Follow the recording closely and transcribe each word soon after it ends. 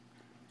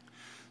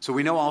So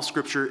we know all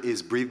Scripture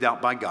is breathed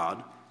out by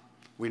God.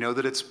 We know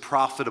that it's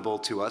profitable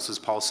to us, as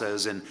Paul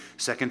says in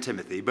 2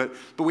 Timothy. But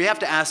we have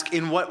to ask,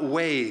 in what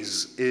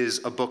ways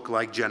is a book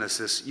like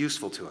Genesis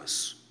useful to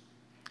us?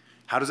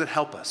 How does it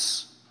help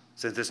us?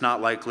 Since it's not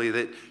likely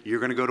that you're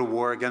going to go to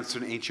war against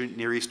an ancient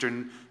Near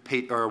Eastern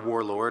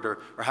warlord or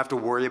have to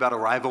worry about a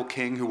rival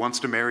king who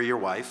wants to marry your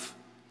wife.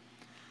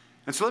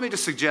 And so let me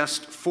just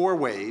suggest 4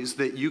 ways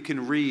that you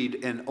can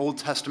read an Old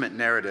Testament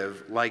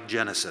narrative like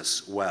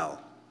Genesis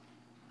well.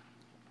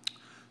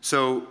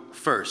 So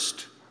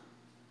first,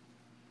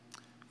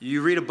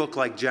 you read a book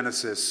like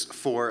Genesis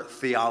for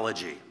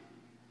theology.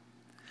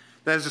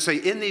 That is to say,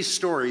 in these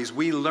stories,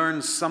 we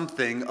learn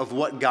something of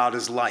what God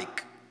is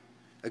like.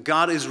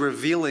 God is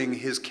revealing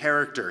his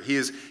character. He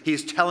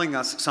is telling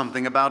us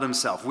something about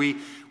himself.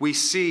 We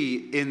see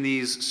in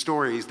these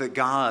stories that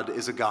God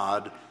is a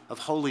God of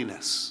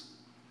holiness,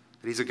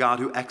 that he's a God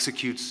who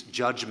executes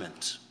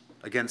judgment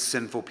against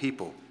sinful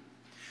people.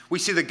 We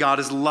see that God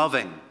is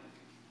loving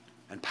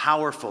and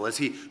powerful as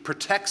he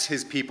protects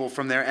his people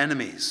from their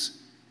enemies.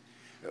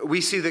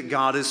 We see that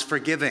God is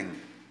forgiving.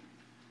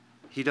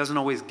 He doesn't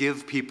always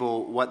give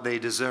people what they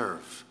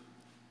deserve,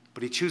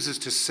 but he chooses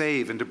to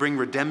save and to bring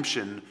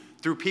redemption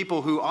through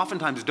people who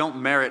oftentimes don't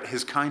merit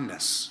his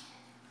kindness.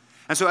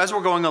 And so as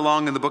we're going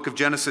along in the book of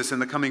Genesis in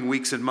the coming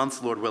weeks and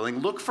months, Lord willing,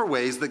 look for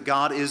ways that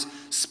God is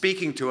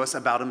speaking to us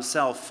about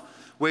himself,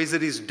 ways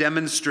that he's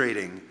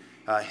demonstrating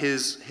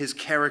his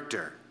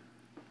character,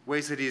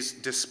 ways that he's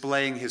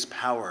displaying his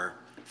power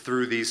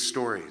through these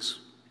stories.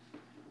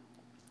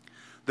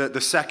 The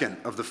second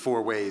of the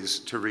 4 ways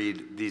to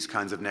read these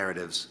kinds of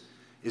narratives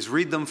is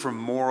read them for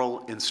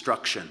moral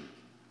instruction.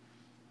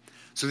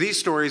 So these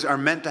stories are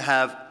meant to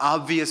have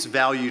obvious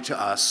value to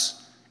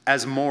us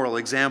as moral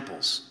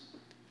examples.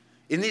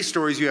 In these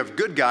stories, you have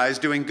good guys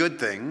doing good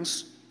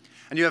things,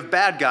 and you have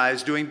bad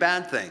guys doing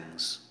bad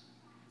things.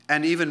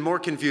 And even more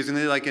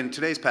confusingly, like in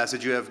today's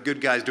passage, you have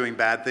good guys doing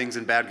bad things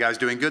and bad guys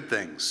doing good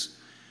things,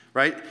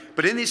 right?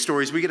 But in these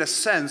stories, we get a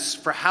sense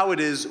for how it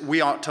is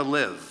we ought to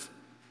live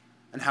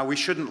and how we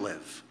shouldn't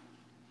live.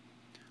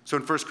 So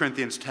in 1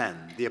 Corinthians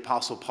 10, the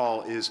Apostle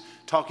Paul is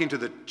talking to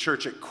the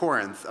church at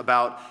Corinth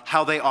about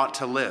how they ought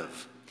to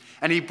live.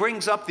 And he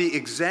brings up the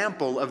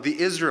example of the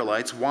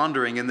Israelites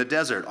wandering in the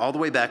desert, all the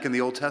way back in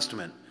the Old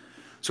Testament.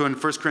 So in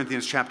 1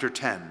 Corinthians chapter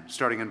 10,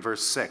 starting in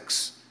verse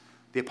 6,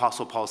 the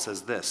Apostle Paul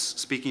says this,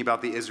 speaking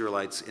about the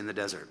Israelites in the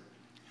desert.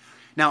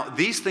 Now,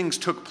 these things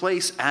took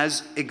place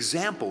as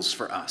examples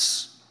for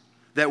us,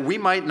 that we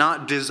might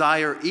not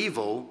desire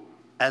evil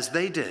as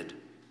they did.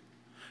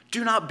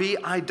 Do not be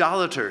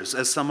idolaters,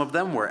 as some of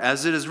them were.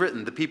 As it is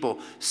written, the people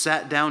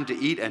sat down to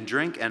eat and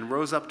drink and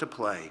rose up to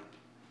play.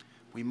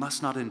 We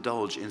must not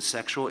indulge in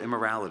sexual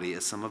immorality,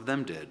 as some of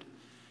them did,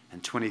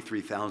 and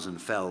 23,000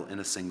 fell in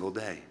a single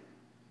day.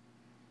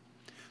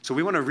 So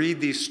we want to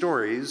read these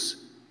stories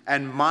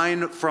and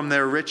mine from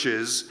their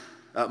riches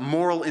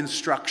moral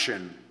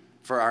instruction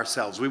for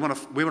ourselves. We want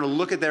to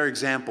look at their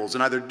examples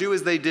and either do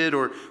as they did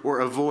or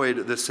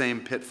avoid the same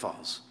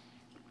pitfalls.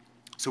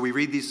 So we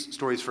read these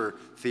stories for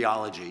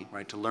theology,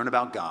 right, to learn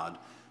about God,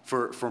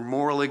 for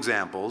moral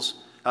examples.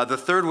 The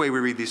third way we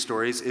read these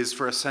stories is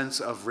for a sense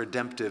of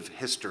redemptive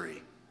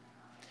history.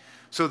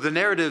 So the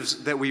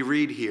narratives that we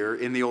read here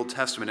in the Old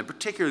Testament, and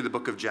particularly the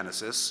book of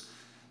Genesis,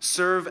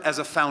 serve as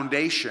a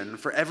foundation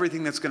for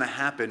everything that's going to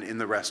happen in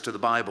the rest of the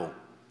Bible.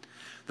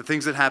 The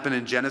things that happen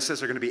in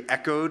Genesis are going to be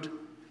echoed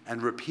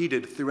and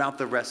repeated throughout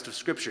the rest of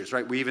Scriptures,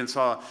 right? We even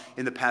saw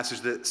in the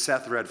passage that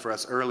Seth read for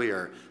us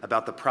earlier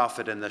about the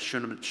prophet and the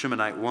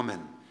Shunammite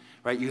woman,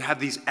 right? You have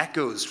these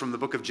echoes from the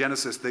book of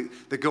Genesis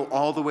that go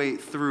all the way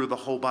through the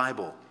whole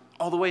Bible,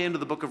 all the way into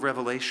the book of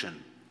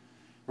Revelation.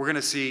 We're going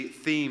to see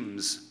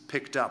themes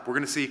picked up. We're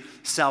going to see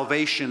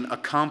salvation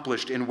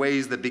accomplished in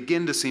ways that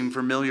begin to seem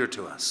familiar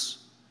to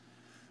us,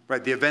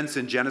 right? The events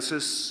in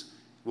Genesis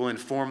will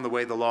inform the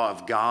way the law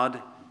of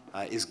God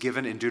is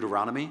given in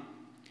Deuteronomy.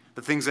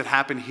 The things that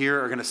happen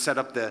here are going to set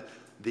up the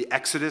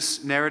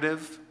Exodus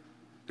narrative.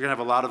 They're going to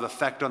have a lot of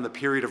effect on the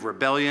period of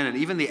rebellion and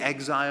even the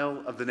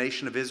exile of the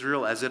nation of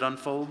Israel as it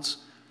unfolds.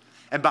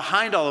 And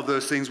behind all of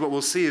those things, what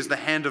we'll see is the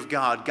hand of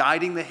God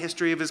guiding the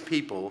history of his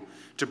people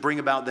to bring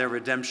about their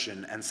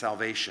redemption and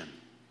salvation.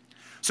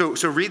 So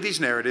read these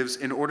narratives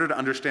in order to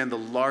understand the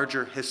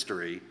larger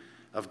history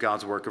of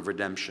God's work of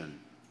redemption.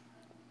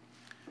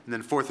 And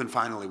then fourth and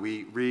finally,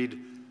 we read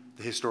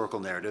the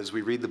historical narratives.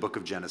 We read the book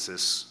of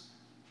Genesis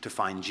to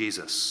find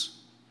Jesus.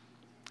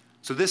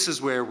 So this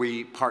is where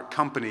we part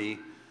company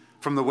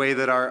from the way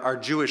that our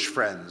Jewish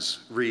friends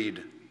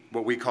read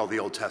what we call the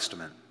Old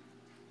Testament.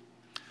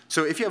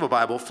 So if you have a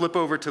Bible, flip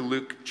over to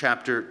Luke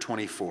chapter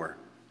 24.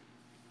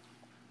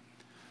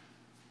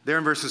 There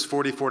in verses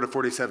 44 to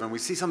 47, we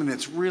see something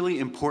that's really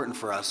important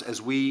for us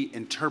as we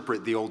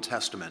interpret the Old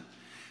Testament.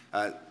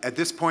 At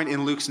this point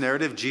in Luke's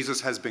narrative, Jesus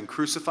has been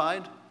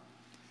crucified.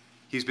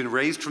 He's been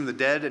raised from the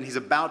dead, and he's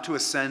about to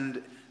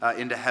ascend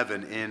into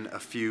heaven in a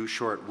few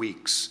short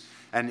weeks.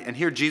 And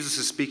here Jesus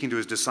is speaking to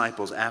his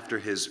disciples after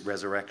his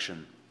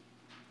resurrection.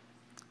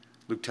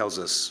 Luke tells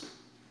us,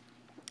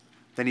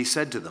 Then he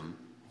said to them,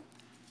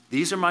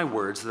 "These are my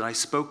words that I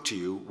spoke to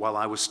you while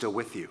I was still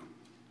with you,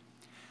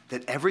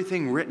 that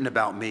everything written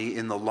about me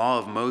in the law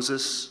of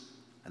Moses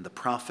and the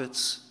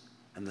prophets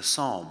and the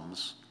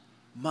Psalms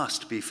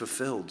must be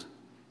fulfilled."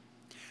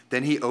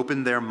 Then he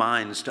opened their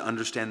minds to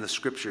understand the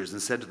scriptures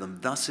and said to them,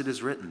 "Thus it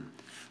is written,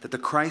 that the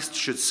Christ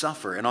should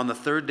suffer and on the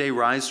third day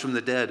rise from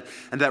the dead,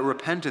 and that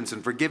repentance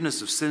and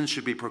forgiveness of sins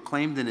should be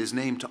proclaimed in his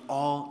name to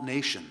all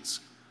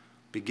nations,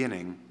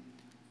 beginning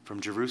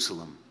from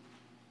Jerusalem."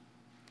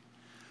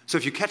 So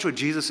if you catch what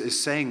Jesus is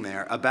saying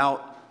there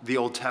about the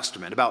Old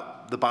Testament,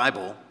 about the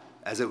Bible,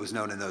 as it was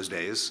known in those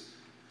days,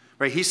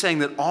 right? He's saying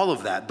that all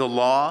of that, the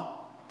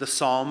law, the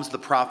Psalms, the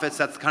prophets,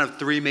 that's kind of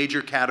three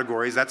major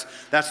categories.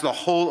 That's the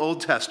whole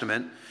Old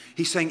Testament.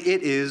 He's saying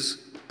it is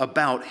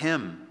about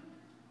him.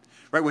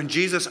 Right? When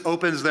Jesus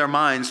opens their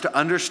minds to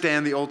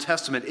understand the Old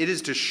Testament, it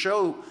is to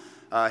show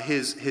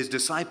his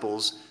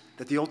disciples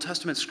that the Old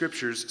Testament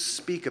scriptures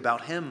speak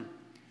about him,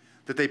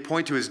 that they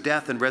point to his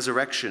death and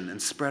resurrection and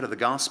spread of the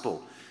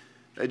gospel.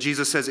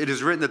 Jesus says, "It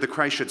is written that the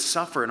Christ should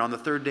suffer and on the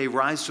third day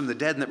rise from the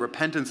dead, and that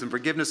repentance and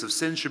forgiveness of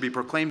sins should be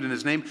proclaimed in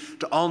his name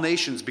to all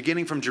nations,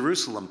 beginning from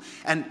Jerusalem."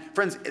 And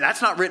friends,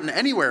 that's not written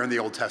anywhere in the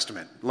Old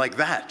Testament like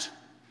that.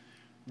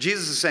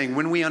 Jesus is saying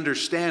when we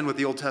understand what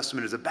the Old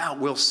Testament is about,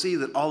 we'll see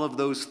that all of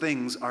those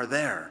things are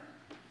there.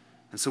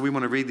 And so we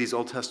want to read these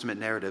Old Testament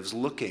narratives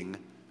looking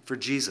for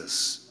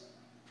Jesus,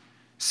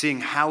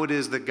 seeing how it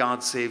is that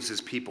God saves his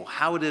people,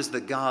 how it is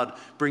that God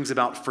brings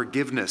about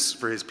forgiveness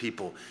for his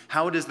people,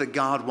 how it is that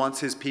God wants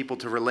his people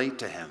to relate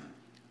to him.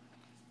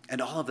 And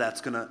all of that's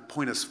going to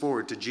point us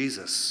forward to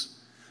Jesus,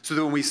 so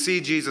that when we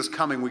see Jesus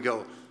coming, we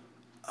go,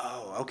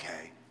 "Oh,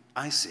 okay,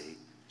 I see."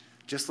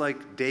 Just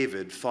like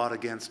David fought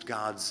against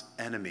God's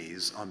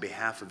enemies on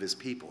behalf of his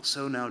people,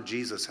 so now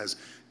Jesus has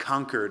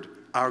conquered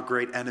our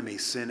great enemy,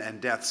 sin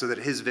and death, so that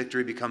his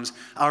victory becomes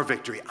our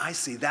victory. I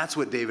see that's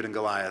what David and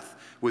Goliath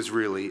was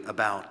really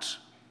about.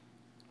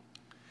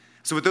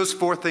 So with those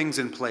four things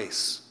in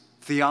place,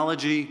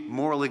 theology,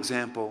 moral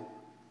example,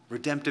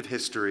 redemptive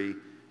history,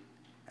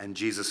 and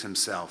Jesus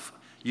himself,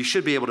 you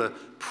should be able to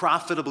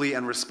profitably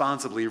and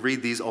responsibly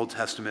read these Old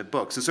Testament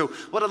books. And so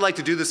what I'd like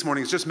to do this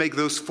morning is just make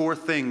those four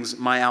things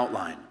my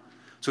outline.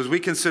 So as we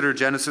consider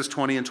Genesis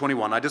 20 and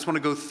 21, I just want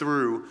to go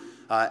through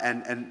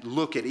and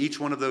look at each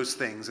one of those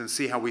things and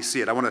see how we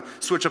see it. I want to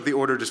switch up the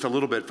order just a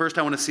little bit. First,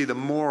 I want to see the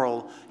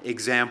moral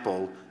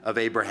example of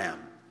Abraham.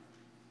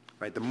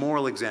 Right, the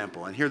moral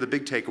example. And here the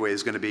big takeaway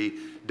is going to be,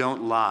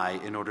 don't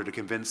lie in order to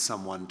convince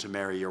someone to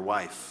marry your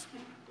wife.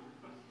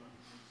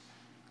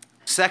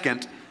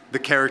 Second, the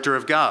character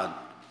of God.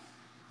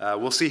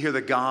 We'll see here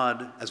that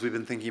God, as we've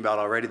been thinking about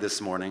already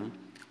this morning,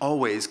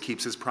 always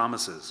keeps his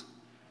promises.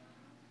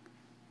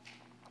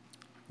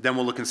 Then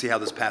we'll look and see how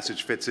this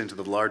passage fits into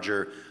the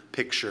larger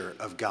picture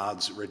of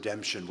God's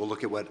redemption. We'll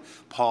look at what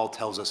Paul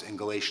tells us in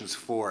Galatians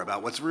 4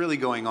 about what's really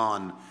going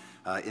on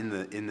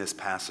in this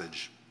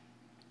passage.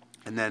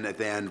 And then at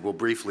the end, we'll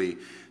briefly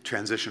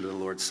transition to the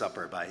Lord's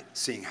Supper by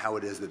seeing how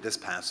it is that this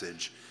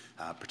passage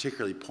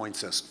particularly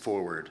points us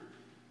forward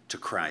to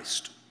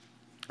Christ.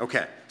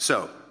 Okay,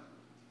 so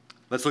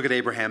let's look at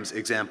Abraham's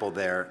example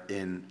there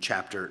in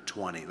chapter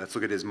 20. Let's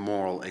look at his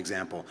moral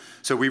example.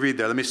 So we read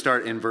there. Let me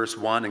start in verse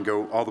 1 and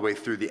go all the way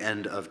through the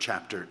end of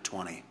chapter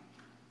 20.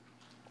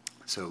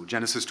 So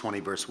Genesis 20,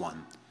 verse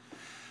 1.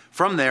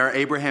 From there,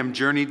 Abraham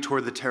journeyed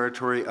toward the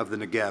territory of the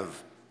Negev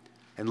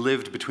and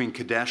lived between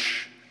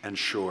Kadesh and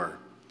Shur,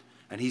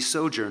 and he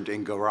sojourned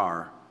in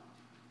Gerar.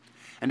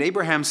 And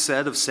Abraham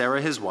said of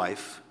Sarah his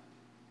wife,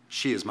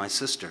 "She is my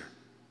sister."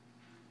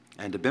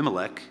 And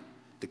Abimelech,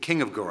 the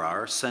king of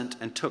Gerar, sent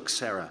and took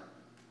Sarah.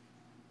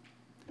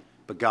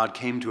 But God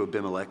came to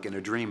Abimelech in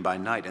a dream by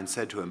night and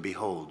said to him,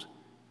 "Behold,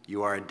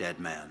 you are a dead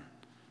man,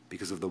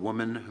 because of the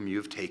woman whom you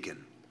have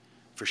taken,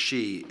 for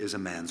she is a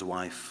man's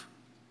wife."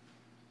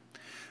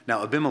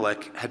 Now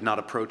Abimelech had not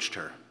approached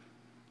her.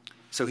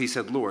 So he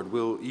said, "Lord,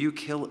 will you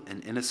kill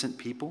an innocent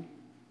people?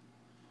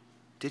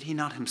 Did he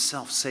not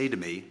himself say to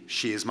me,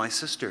 'She is my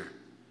sister'?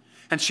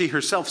 And she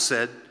herself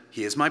said,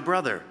 'He is my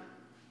brother.'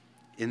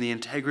 In the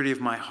integrity of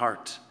my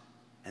heart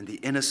and the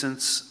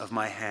innocence of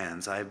my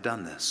hands, I have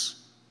done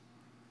this."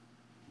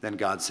 Then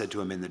God said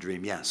to him in the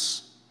dream,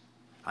 "Yes,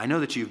 I know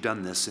that you've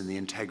done this in the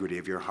integrity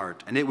of your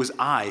heart, and it was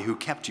I who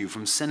kept you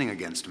from sinning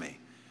against me.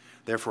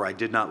 Therefore I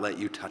did not let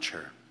you touch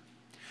her.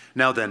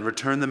 Now then,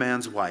 return the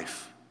man's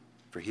wife,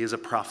 for he is a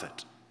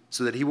prophet,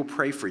 so that he will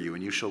pray for you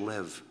and you shall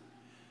live.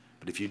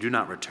 But if you do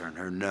not return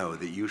her, know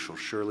that you shall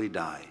surely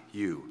die,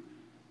 you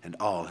and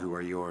all who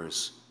are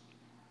yours."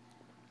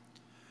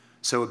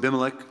 So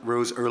Abimelech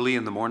rose early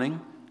in the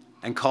morning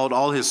and called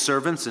all his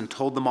servants and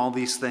told them all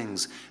these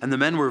things. And the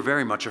men were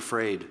very much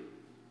afraid.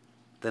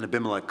 Then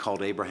Abimelech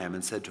called Abraham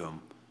and said to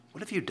him,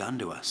 "What have you done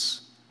to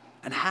us?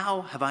 And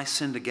how have I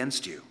sinned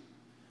against you,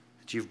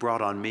 that you've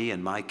brought on me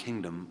and my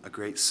kingdom a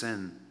great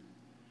sin?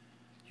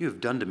 You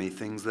have done to me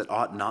things that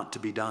ought not to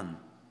be done."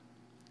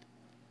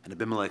 And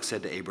Abimelech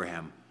said to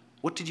Abraham,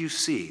 "What did you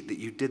see that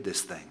you did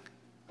this thing?"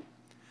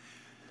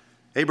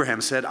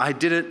 Abraham said, I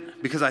did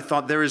it because I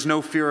thought there is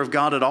no fear of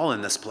God at all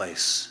in this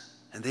place,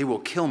 and they will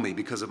kill me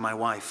because of my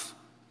wife.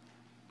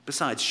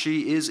 Besides,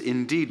 she is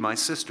indeed my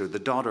sister, the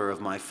daughter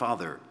of my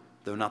father,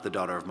 though not the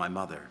daughter of my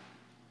mother,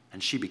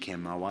 and she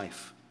became my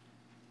wife.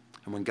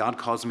 And when God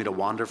caused me to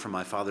wander from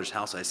my father's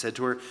house, I said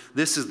to her,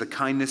 this is the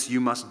kindness you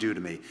must do to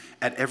me.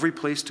 At every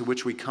place to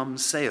which we come,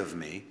 say of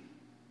me,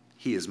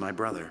 he is my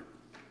brother.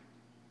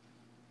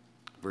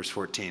 Verse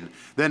 14,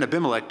 then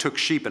Abimelech took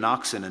sheep and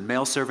oxen and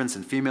male servants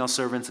and female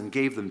servants and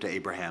gave them to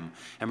Abraham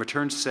and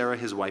returned Sarah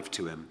his wife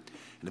to him.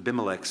 And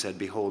Abimelech said,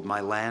 behold,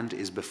 my land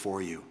is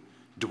before you.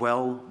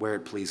 Dwell where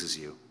it pleases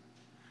you.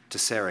 To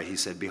Sarah he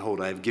said, behold,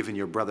 I have given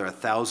your brother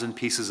 1,000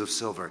 pieces of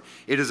silver.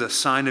 It is a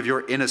sign of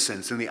your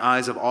innocence in the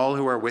eyes of all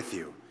who are with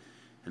you.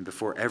 And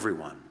before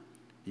everyone,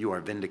 you are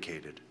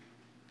vindicated.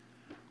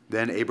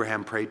 Then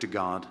Abraham prayed to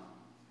God,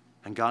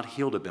 and God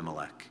healed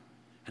Abimelech,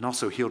 and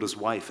also healed his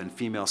wife and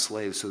female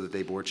slaves so that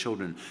they bore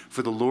children.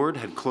 For the Lord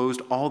had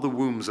closed all the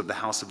wombs of the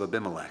house of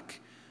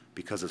Abimelech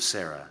because of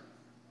Sarah,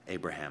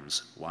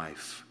 Abraham's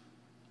wife.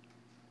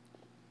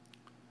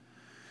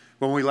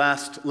 When we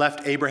last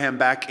left Abraham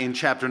back in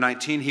chapter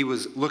 19, he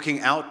was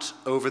looking out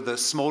over the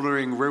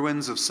smoldering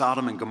ruins of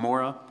Sodom and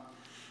Gomorrah.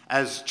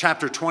 As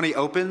chapter 20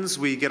 opens,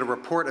 we get a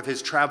report of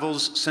his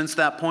travels since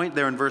that point.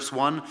 There in verse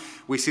 1,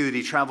 we see that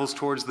he travels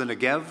towards the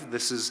Negev.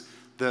 This is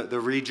the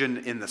region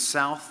in the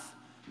south.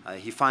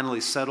 He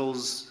finally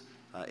settles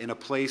in a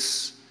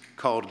place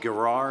called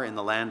Gerar in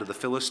the land of the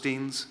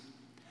Philistines.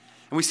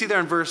 And we see there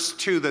in verse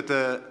 2 that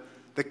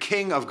the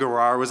king of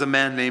Gerar was a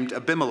man named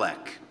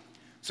Abimelech.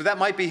 So that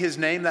might be his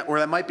name, or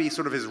that might be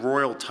sort of his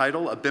royal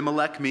title.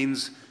 Abimelech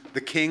means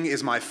the king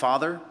is my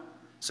father.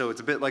 So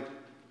it's a bit like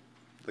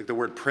the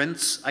word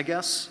prince, I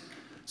guess.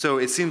 So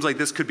it seems like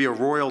this could be a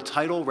royal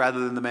title rather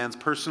than the man's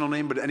personal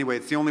name. But anyway,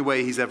 it's the only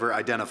way he's ever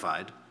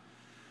identified.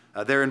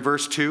 There in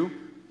verse 2,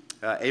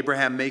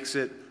 Abraham makes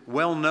it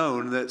well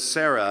known that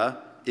Sarah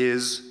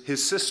is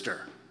his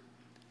sister.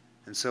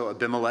 And so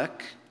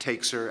Abimelech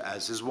takes her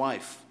as his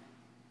wife.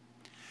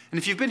 And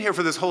if you've been here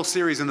for this whole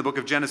series in the book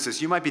of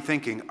Genesis, you might be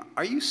thinking,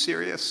 are you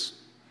serious?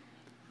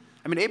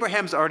 I mean,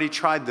 Abraham's already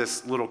tried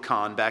this little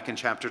con back in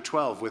chapter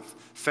 12 with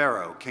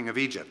Pharaoh, king of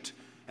Egypt.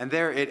 And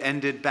there it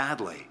ended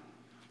badly.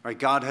 Right?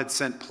 God had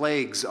sent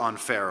plagues on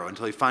Pharaoh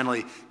until he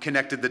finally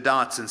connected the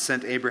dots and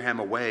sent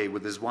Abraham away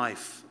with his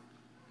wife.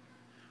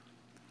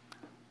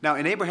 Now,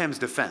 in Abraham's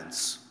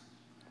defense,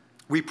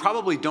 we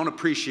probably don't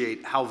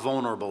appreciate how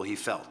vulnerable he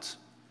felt.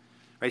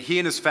 Right? He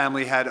and his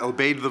family had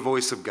obeyed the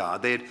voice of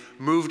God. They had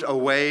moved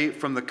away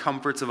from the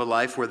comforts of a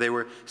life where they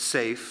were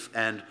safe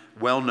and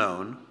well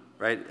known.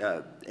 Right?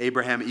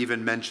 Abraham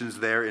even mentions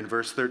there in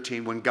verse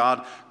 13, when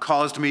God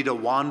caused me to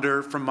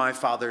wander from my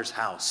father's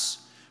house.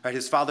 Right?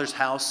 His father's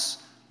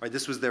house, right?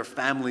 This was their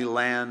family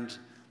land.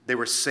 They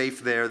were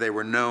safe there. They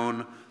were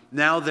known.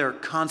 Now they're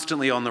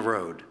constantly on the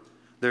road.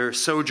 They're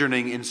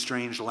sojourning in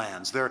strange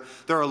lands. They're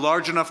a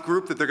large enough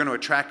group that they're going to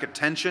attract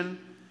attention,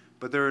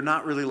 but they're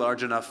not really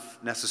large enough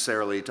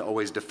necessarily to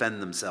always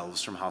defend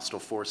themselves from hostile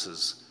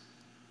forces.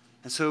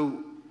 And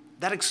so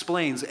that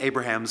explains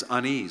Abraham's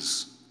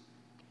unease.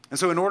 And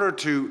so in order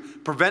to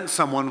prevent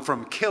someone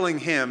from killing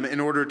him, in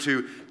order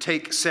to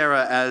take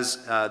Sarah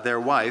as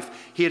their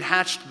wife, he had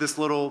hatched this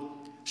little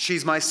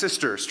she's my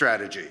sister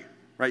strategy.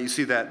 Right? You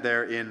see that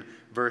there in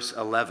verse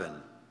 11.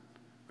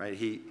 Right?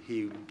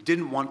 He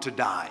didn't want to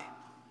die.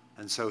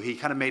 And so he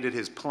kind of made it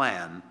his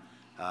plan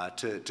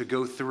to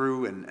go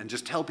through and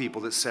just tell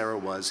people that Sarah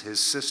was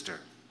his sister.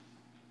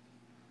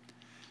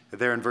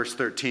 There in verse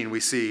 13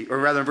 we see, or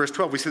rather in verse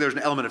 12, we see there's an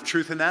element of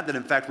truth in that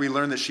in fact we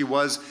learn that she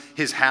was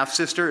his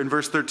half-sister. In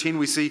verse 13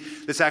 we see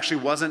this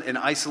actually wasn't an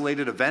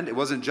isolated event. It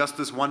wasn't just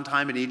this one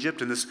time in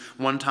Egypt and this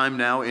one time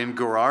now in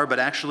Gerar, but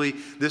actually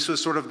this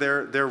was sort of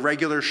their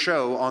regular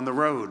show on the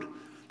road.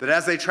 That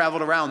as they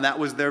traveled around, that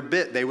was their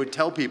bit. They would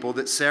tell people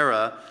that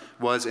Sarah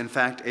was in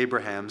fact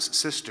Abraham's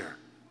sister.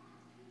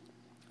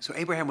 So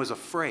Abraham was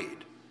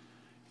afraid.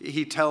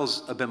 He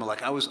tells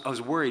Abimelech, I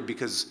was worried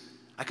because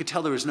I could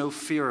tell there was no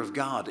fear of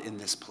God in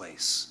this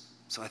place.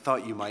 So I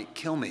thought you might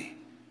kill me.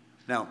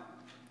 Now,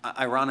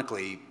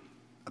 ironically,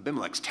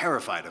 Abimelech's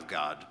terrified of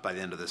God by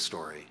the end of this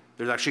story.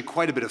 There's actually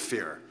quite a bit of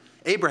fear.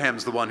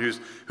 Abraham's the one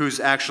who's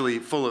actually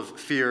full of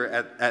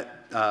fear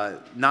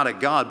not at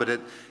God,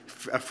 but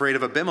afraid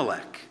of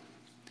Abimelech.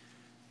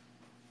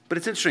 But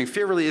it's interesting.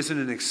 Fear really isn't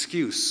an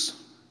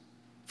excuse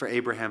for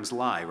Abraham's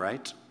lie,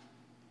 right?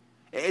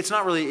 It's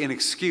not really an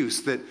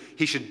excuse that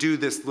he should do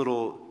this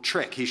little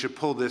trick. He should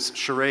pull this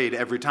charade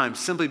every time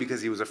simply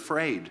because he was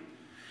afraid.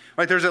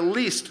 Right? There's at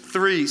least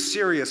 3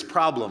 serious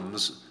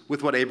problems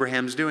with what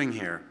Abraham's doing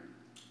here.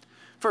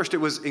 First, it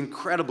was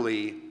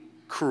incredibly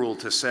cruel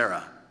to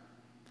Sarah.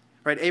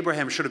 Right?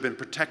 Abraham should have been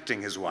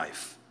protecting his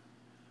wife,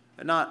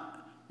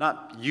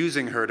 not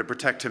using her to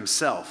protect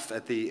himself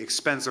at the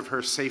expense of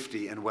her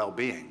safety and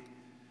well-being.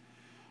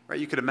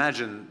 Right? You could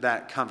imagine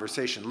that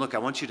conversation. Look, I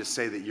want you to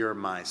say that you're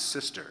my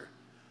sister,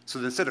 so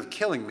that instead of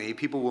killing me,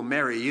 people will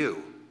marry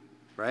you.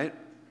 Right?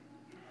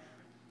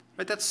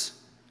 Right? That's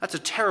a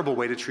terrible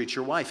way to treat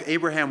your wife.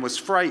 Abraham was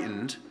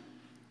frightened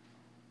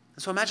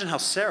So imagine how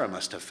Sarah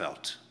must have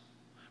felt.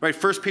 Right?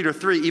 1 Peter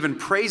 3 even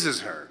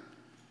praises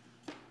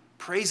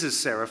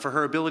Sarah for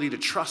her ability to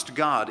trust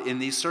God in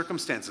these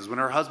circumstances when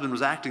her husband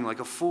was acting like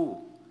a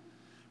fool.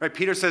 Right?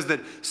 Peter says that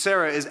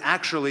Sarah is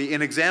actually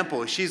an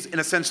example. She's, in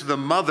a sense, the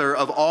mother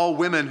of all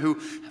women who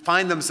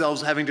find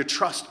themselves having to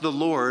trust the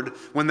Lord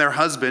when their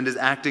husband is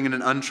acting in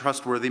an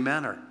untrustworthy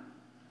manner.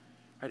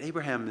 Right?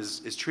 Abraham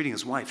is treating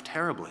his wife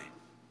terribly.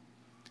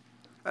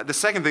 The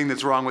second thing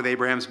that's wrong with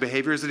Abraham's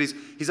behavior is that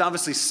he's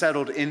obviously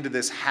settled into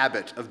this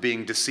habit of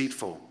being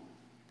deceitful.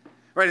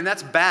 Right? And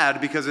that's bad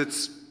because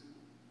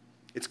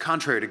it's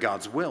contrary to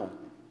God's will.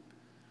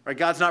 Right?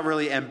 God's not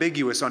really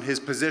ambiguous on his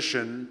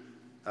position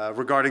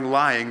regarding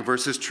lying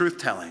versus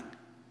truth-telling.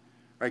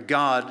 Right?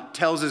 God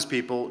tells his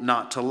people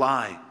not to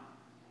lie.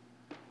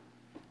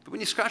 But when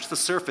you scratch the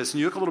surface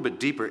and you look a little bit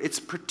deeper, it's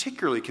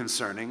particularly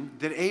concerning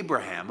that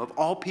Abraham, of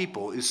all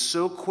people, is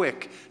so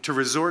quick to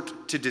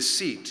resort to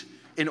deceit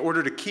in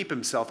order to keep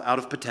himself out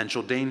of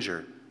potential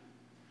danger.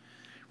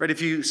 Right?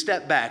 If you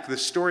step back, the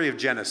story of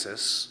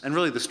Genesis, and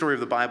really the story of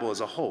the Bible as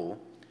a whole,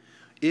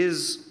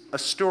 is a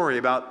story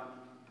about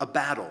a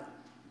battle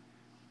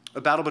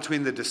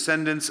between the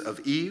descendants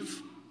of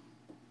Eve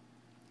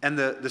and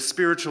the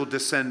spiritual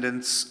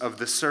descendants of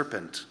the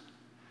serpent.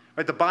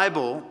 Right? The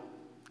Bible,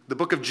 the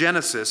book of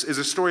Genesis, is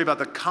a story about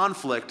the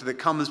conflict that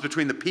comes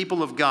between the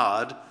people of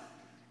God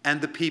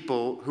and the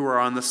people who are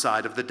on the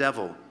side of the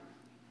devil.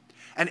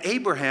 And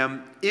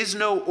Abraham is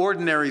no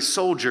ordinary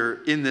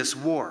soldier in this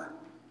war.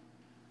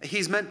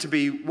 He's meant to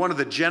be one of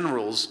the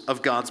generals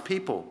of God's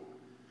people.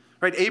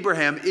 Right?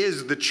 Abraham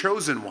is the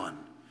chosen one.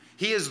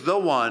 He is the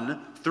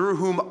one through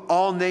whom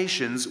all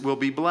nations will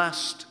be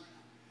blessed.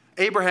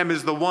 Abraham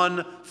is the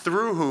one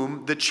through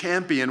whom the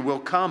champion will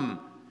come.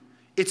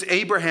 It's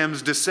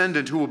Abraham's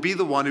descendant who will be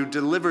the one who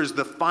delivers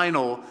the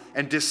final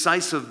and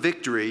decisive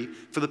victory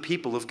for the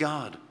people of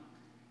God.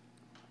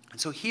 And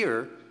so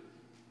here,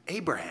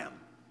 Abraham,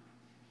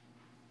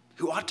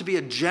 who ought to be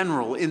a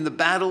general in the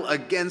battle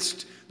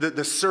against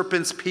the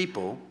serpent's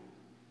people,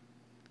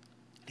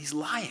 he's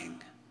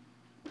lying.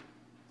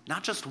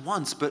 Not just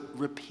once, but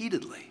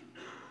repeatedly.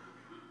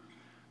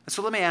 And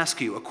so let me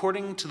ask you,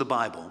 according to the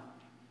Bible,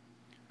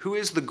 who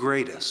is the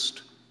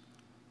greatest,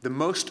 the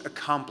most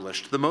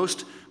accomplished, the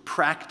most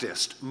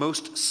practiced,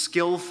 most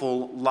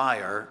skillful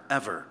liar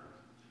ever?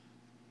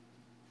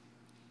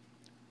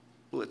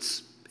 Well,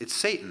 it's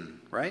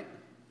Satan, right?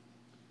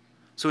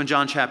 So in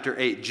John chapter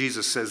 8,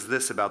 Jesus says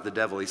this about the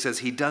devil. He says,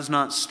 he does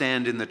not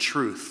stand in the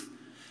truth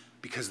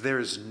because there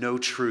is no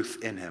truth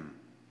in him.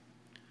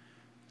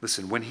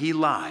 Listen, when he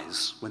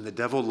lies, when the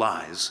devil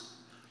lies,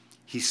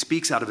 he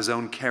speaks out of his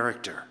own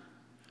character,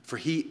 for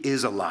he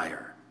is a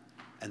liar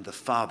and the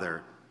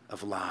father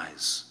of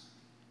lies.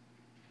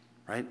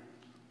 Right?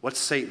 What's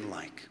Satan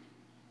like?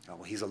 Oh,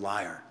 well, he's a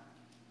liar.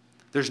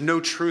 There's no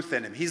truth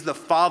in him. He's the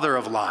father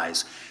of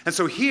lies. And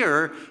so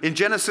here in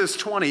Genesis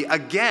 20,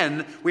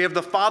 again, we have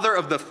the father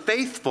of the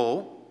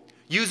faithful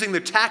using the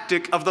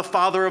tactic of the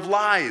father of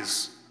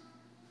lies.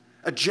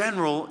 A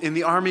general in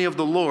the army of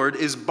the Lord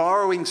is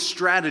borrowing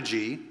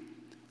strategy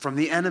from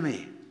the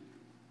enemy.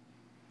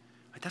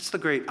 That's the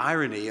great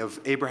irony of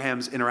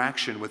Abraham's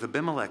interaction with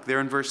Abimelech. There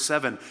in verse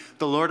 7,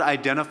 the Lord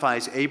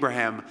identifies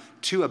Abraham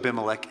to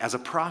Abimelech as a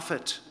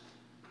prophet.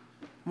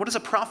 What does a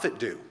prophet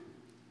do?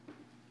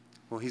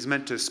 Well, he's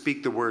meant to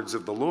speak the words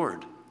of the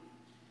Lord.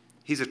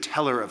 He's a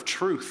teller of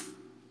truth.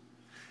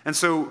 And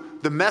so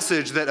the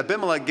message that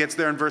Abimelech gets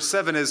there in verse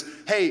 7 is,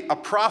 hey, a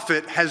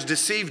prophet has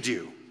deceived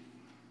you.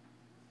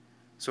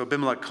 So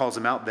Abimelech calls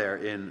him out there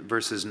in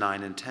verses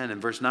 9 and 10. In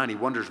verse 9, he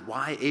wonders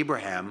why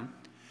Abraham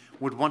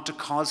would want to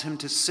cause him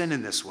to sin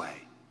in this way.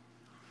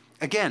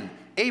 Again,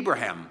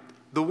 Abraham,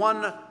 the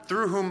one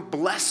through whom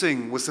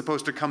blessing was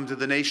supposed to come to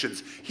the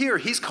nations. Here,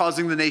 he's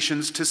causing the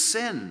nations to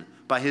sin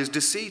by his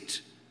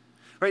deceit.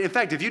 Right? In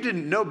fact, if you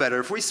didn't know better,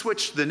 if we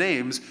switched the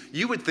names,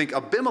 you would think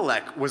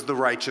Abimelech was the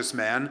righteous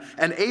man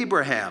and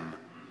Abraham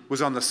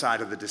was on the side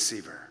of the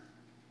deceiver.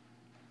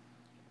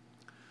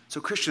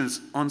 So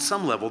Christians, on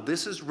some level,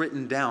 this is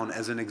written down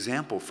as an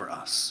example for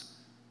us,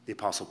 the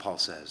Apostle Paul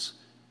says.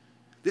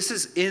 This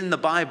is in the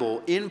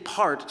Bible, in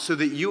part, so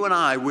that you and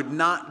I would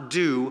not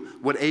do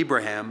what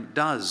Abraham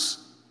does.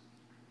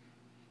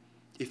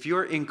 If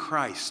you're in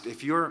Christ,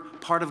 if you're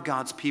part of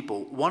God's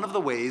people, one of the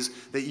ways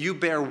that you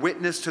bear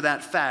witness to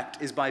that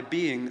fact is by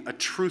being a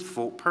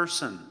truthful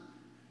person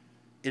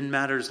in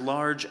matters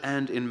large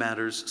and in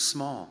matters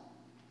small.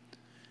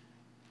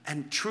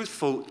 And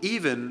truthful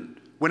even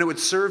when it would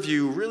serve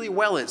you really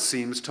well, it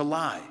seems, to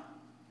lie.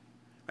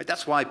 Right?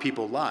 That's why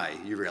people lie,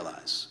 you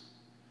realize.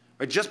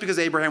 Right? Just because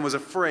Abraham was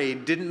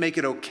afraid didn't make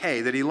it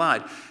okay that he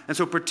lied. And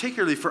so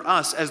particularly for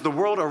us, as the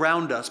world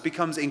around us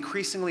becomes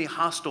increasingly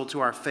hostile to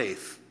our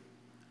faith,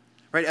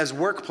 right? As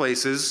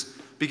workplaces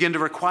begin to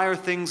require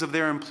things of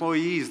their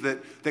employees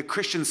that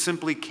Christians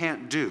simply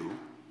can't do,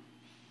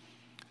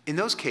 in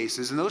those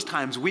cases, in those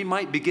times, we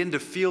might begin to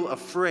feel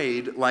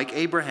afraid like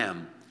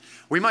Abraham.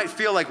 We might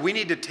feel like we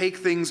need to take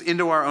things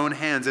into our own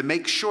hands and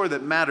make sure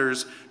that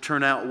matters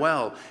turn out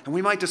well. And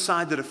we might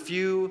decide that a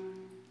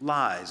few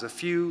lies, a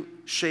few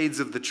shades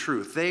of the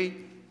truth, they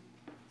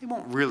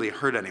won't really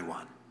hurt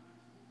anyone.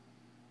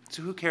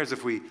 So who cares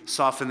if we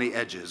soften the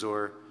edges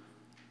or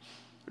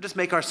just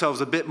make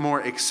ourselves a bit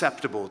more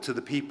acceptable to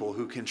the people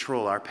who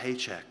control our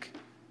paycheck?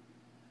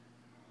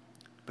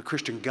 But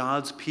Christian,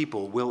 God's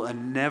people will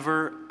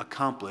never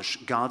accomplish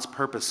God's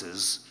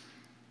purposes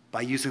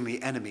by using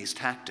the enemy's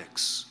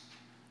tactics.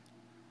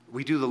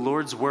 We do the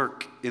Lord's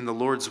work in the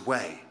Lord's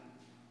way,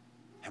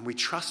 and we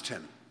trust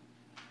him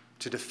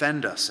to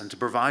defend us and to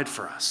provide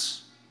for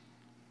us.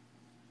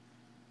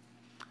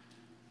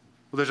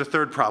 Well, there's a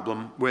third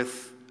problem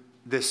with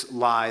this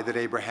lie that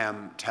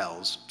Abraham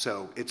tells.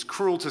 So it's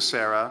cruel to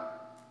Sarah.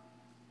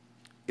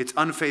 It's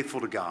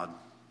unfaithful to God.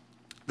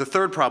 The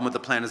third problem with the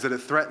plan is that it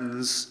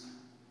threatens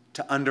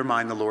to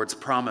undermine the Lord's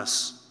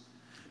promise.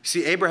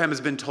 See, Abraham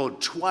has been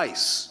told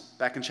twice,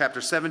 back in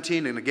chapter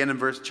 17 and again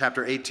in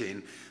chapter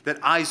 18,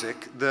 that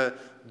Isaac, the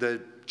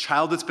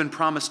child that's been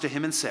promised to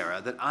him and Sarah,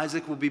 that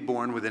Isaac will be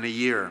born within a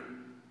year.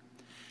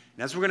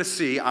 And as we're going to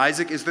see,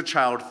 Isaac is the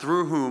child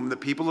through whom the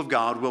people of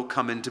God will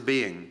come into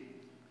being.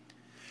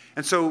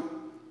 And so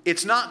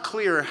it's not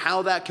clear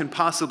how that can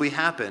possibly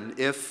happen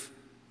if,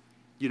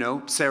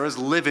 Sarah's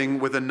living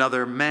with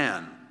another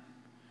man.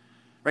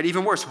 Right?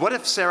 Even worse, what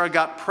if Sarah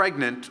got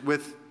pregnant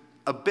with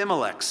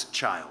Abimelech's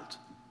child?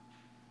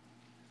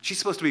 She's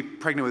supposed to be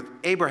pregnant with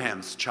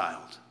Abraham's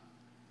child.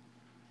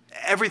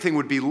 Everything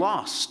would be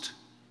lost.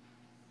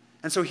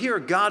 And so here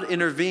God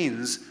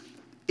intervenes.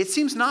 It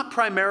seems not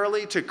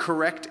primarily to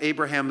correct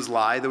Abraham's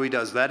lie, though he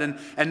does that,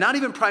 and not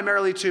even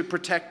primarily to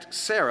protect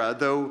Sarah,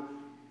 though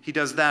he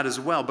does that as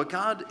well. But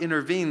God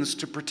intervenes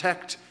to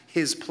protect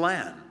his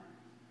plan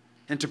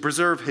and to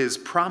preserve his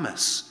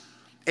promise.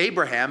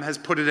 Abraham has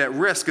put it at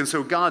risk, and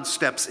so God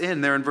steps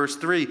in. There in verse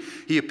 3,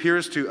 he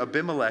appears to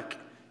Abimelech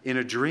in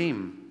a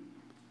dream.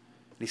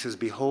 And he says,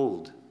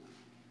 "Behold,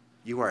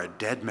 you are a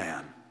dead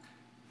man."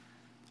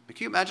 But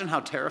can you imagine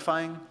how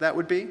terrifying that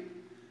would be?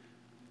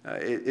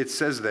 It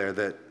says there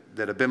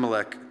that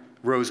Abimelech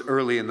rose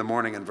early in the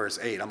morning in verse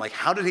 8. I'm like,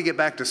 how did he get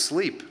back to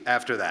sleep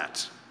after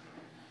that?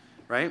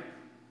 Right?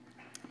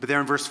 But there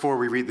in verse 4,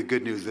 we read the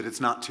good news that it's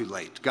not too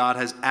late. God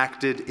has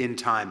acted in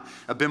time.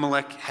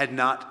 Abimelech had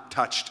not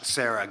touched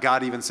Sarah.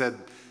 God even says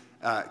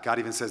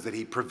that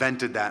he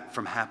prevented that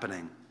from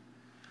happening.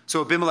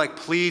 So Abimelech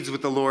pleads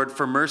with the Lord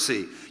for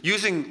mercy,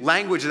 using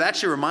language that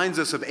actually reminds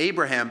us of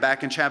Abraham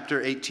back in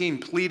chapter 18,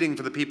 pleading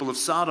for the people of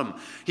Sodom.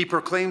 He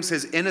proclaims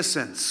his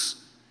innocence.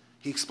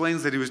 He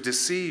explains that he was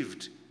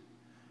deceived.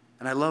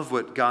 And I love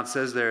what God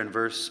says there in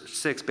verse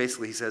 6.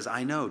 Basically, he says,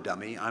 "I know,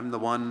 dummy. I'm the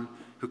one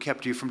who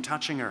kept you from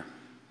touching her."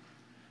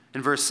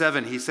 In verse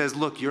 7, he says,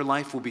 "Look, your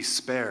life will be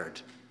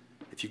spared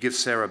if you give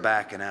Sarah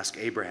back and ask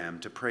Abraham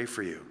to pray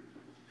for you."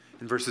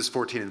 In verses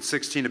 14 and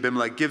 16,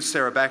 Abimelech gives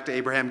Sarah back to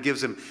Abraham,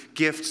 gives him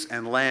gifts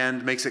and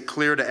land, makes it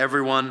clear to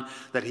everyone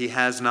that he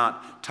has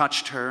not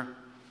touched her.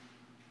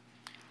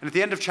 And at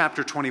the end of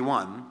chapter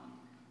 21,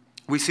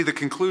 we see the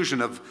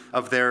conclusion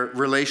of their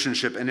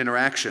relationship and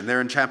interaction.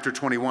 There in chapter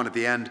 21 at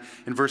the end,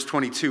 in verse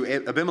 22,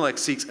 Abimelech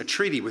seeks a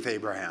treaty with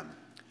Abraham.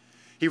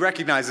 He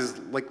recognizes,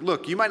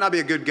 look, you might not be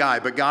a good guy,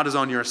 but God is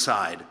on your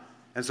side.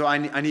 And so I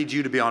need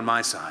you to be on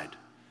my side.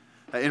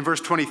 In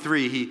verse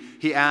 23,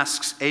 he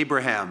asks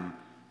Abraham,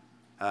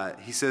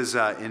 he says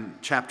in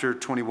chapter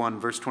 21,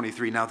 verse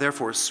 23, "Now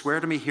therefore swear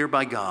to me here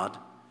by God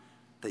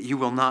that you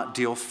will not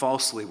deal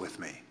falsely with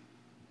me."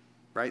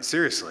 Right?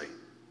 Seriously.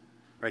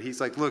 Right?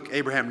 He's like, look,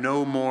 Abraham,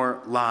 no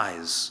more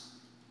lies.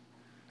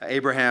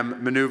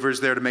 Abraham maneuvers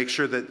there to make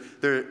sure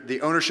that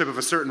the ownership of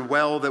a certain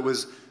well that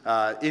was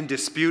in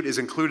dispute is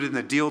included in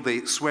the deal.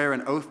 They swear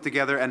an oath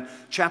together, and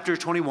chapter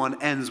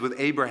 21 ends with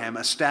Abraham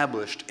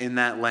established in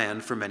that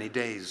land for many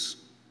days.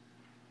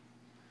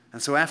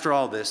 And so after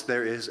all this,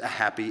 there is a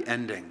happy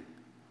ending.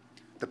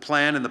 The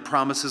plan and the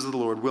promises of the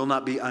Lord will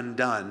not be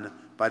undone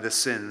by the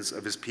sins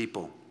of his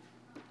people.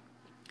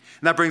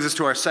 And that brings us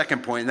to our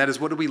second point, and that is,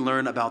 what do we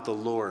learn about the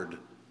Lord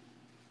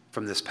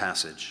from this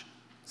passage?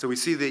 So we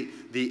see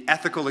the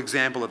ethical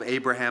example of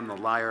Abraham, the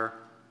liar.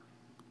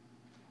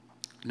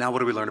 Now what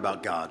do we learn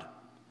about God?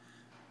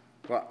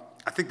 Well,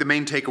 I think the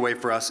main takeaway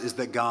for us is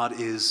that God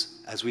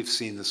is, as we've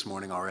seen this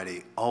morning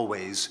already,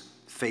 always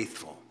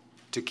faithful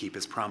to keep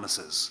his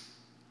promises,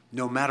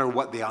 no matter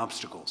what the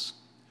obstacles,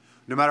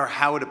 no matter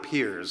how it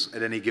appears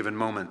at any given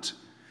moment.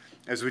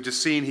 As we've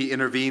just seen, he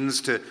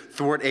intervenes to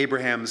thwart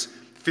Abraham's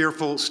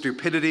fearful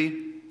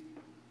stupidity,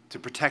 to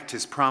protect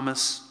his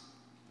promise.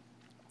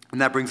 And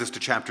that brings us to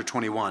chapter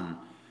 21,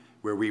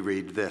 where we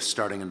read this,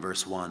 starting in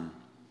verse 1.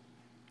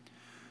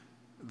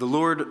 "The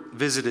Lord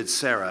visited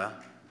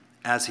Sarah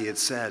as he had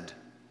said,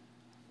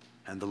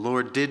 and the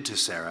Lord did to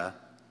Sarah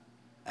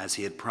as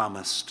he had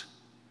promised.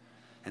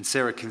 And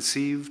Sarah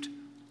conceived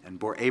and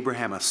bore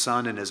Abraham a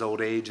son in his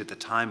old age at the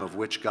time of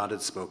which God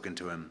had spoken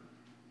to him.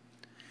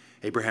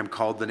 Abraham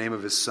called the name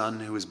of his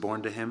son who was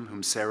born to him,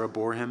 whom Sarah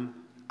bore him,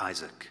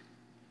 Isaac.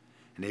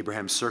 And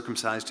Abraham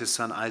circumcised his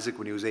son Isaac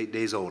when he was 8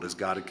 days old, as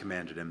God had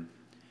commanded him.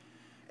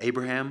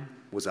 Abraham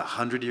was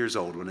 100 years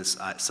old when his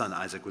son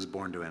Isaac was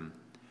born to him.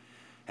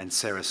 And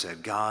Sarah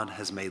said, God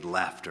has made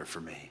laughter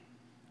for me.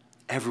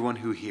 Everyone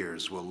who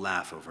hears will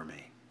laugh over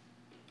me.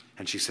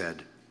 And she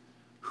said,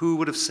 who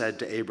would have said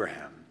to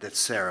Abraham that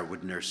Sarah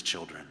would nurse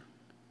children?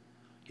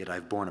 Yet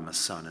I've borne him a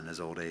son in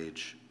his old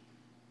age.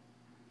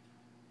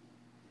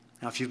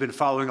 Now, if you've been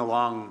following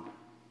along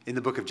in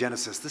the book of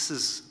Genesis, this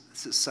is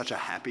such a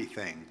happy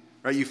thing,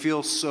 right? You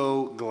feel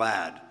so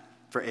glad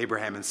for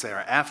Abraham and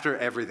Sarah after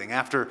everything,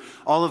 after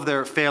all of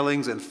their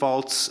failings and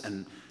faults,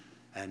 and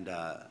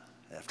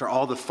after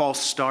all the false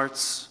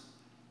starts.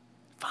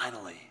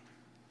 Finally,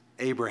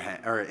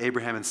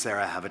 Abraham and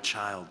Sarah have a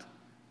child.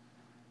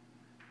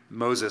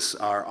 Moses,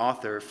 our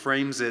author,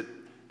 frames it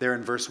there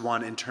in verse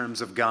 1 in terms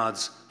of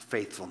God's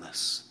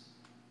faithfulness.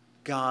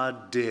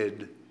 God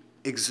did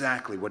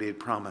exactly what he had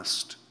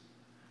promised.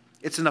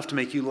 It's enough to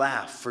make you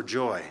laugh for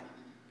joy.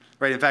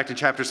 Right? In fact, in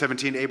chapter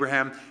 17,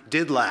 Abraham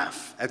did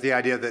laugh at the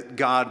idea that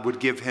God would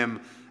give him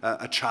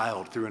a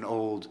child through an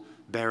old,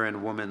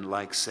 barren woman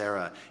like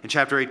Sarah. In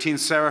chapter 18,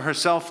 Sarah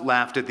herself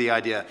laughed at the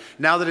idea.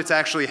 Now that it's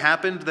actually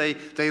happened,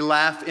 they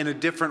laugh in a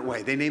different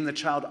way. They name the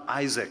child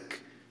Isaac,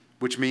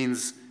 which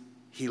means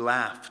he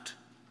laughed.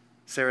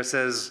 Sarah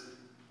says,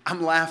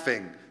 I'm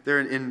laughing. There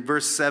in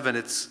verse 7,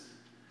 it's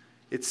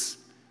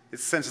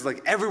senses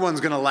like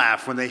everyone's going to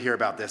laugh when they hear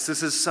about this.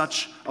 This is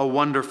such a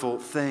wonderful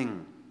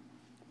thing.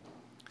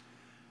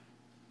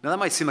 Now that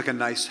might seem like a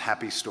nice,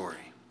 happy story.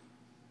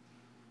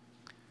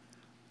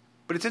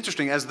 But it's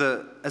interesting, as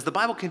the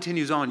Bible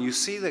continues on, you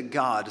see that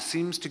God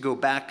seems to go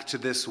back to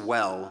this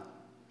well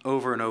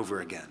over and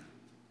over again.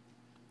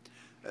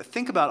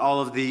 Think about all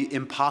of the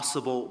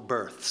impossible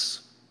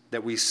births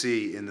that we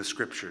see in the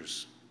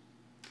scriptures.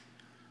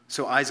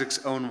 So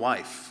Isaac's own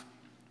wife,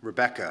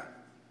 Rebekah,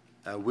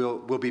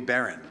 will be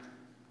barren.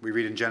 We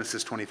read in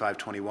Genesis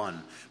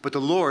 25:21. But the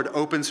Lord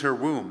opens her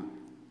womb,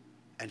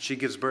 and she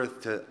gives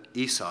birth to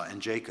Esau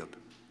and Jacob.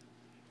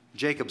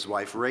 Jacob's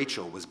wife,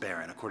 Rachel, was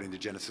barren, according to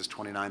Genesis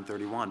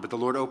 29:31. But the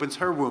Lord opens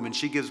her womb, and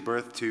she gives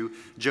birth to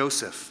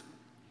Joseph.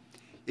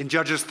 In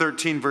Judges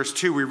 13, verse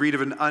 2, we read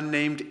of an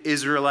unnamed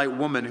Israelite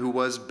woman who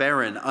was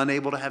barren,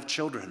 unable to have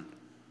children.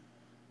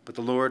 But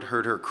the Lord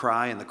heard her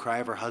cry and the cry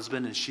of her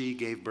husband, and she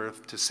gave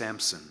birth to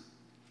Samson.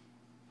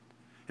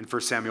 In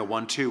 1 Samuel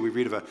 1:2, we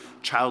read of a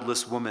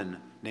childless woman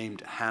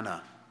named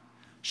Hannah.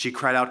 She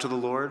cried out to the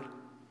Lord,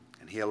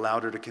 and he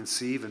allowed her to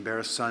conceive and bear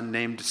a son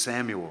named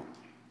Samuel.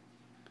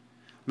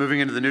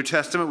 Moving into the New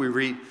Testament, we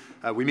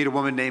meet a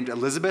woman named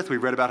Elizabeth. We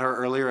read about her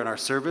earlier in our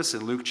service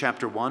in Luke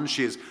chapter 1.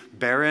 She is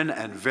barren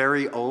and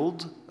very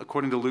old,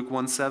 according to Luke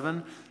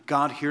 1:7.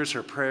 God hears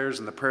her prayers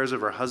and the prayers of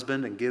her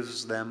husband and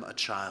gives them a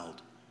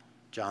child,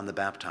 John the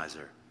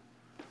Baptizer.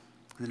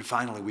 And then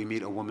finally, we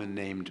meet a woman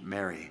named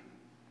Mary.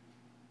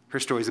 Her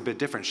story is a bit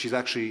different. She's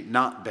actually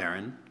not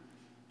barren,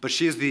 but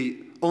she is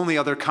the only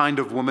other kind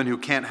of woman who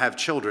can't have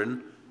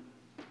children,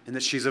 in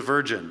that she's a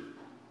virgin.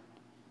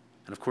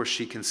 And of course,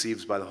 she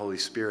conceives by the Holy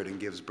Spirit and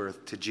gives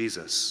birth to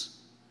Jesus.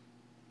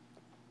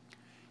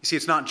 You see,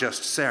 it's not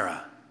just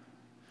Sarah.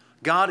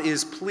 God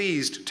is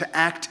pleased to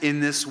act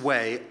in this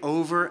way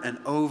over and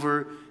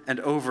over and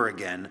over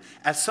again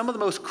at some of the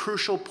most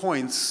crucial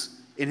points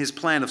in his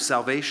plan of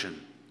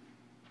salvation.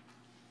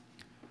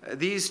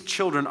 These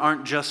children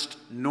aren't just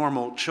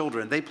normal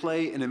children. They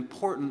play an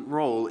important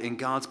role in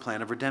God's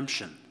plan of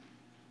redemption.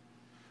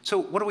 So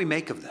what do we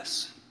make of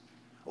this?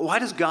 Why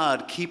does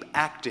God keep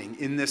acting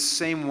in this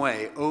same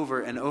way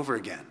over and over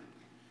again?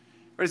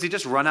 Or does he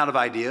just run out of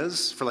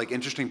ideas for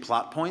interesting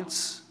plot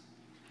points?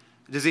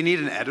 Does he need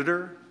an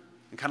editor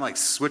and kind of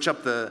switch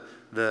up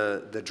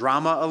the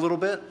drama a little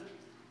bit?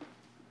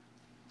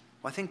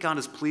 Well, I think God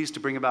is pleased to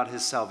bring about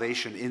his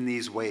salvation in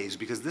these ways,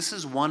 because this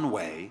is one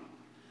way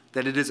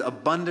that it is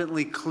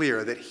abundantly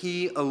clear that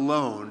he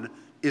alone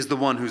is the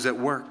one who's at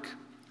work.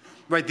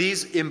 Right?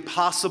 These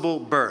impossible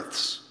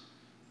births,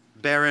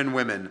 barren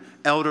women,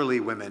 elderly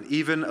women,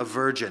 even a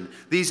virgin,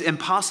 these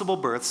impossible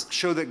births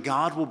show that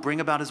God will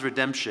bring about his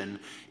redemption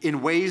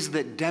in ways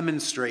that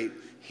demonstrate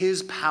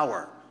his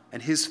power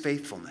and his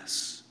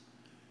faithfulness.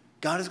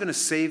 God is going to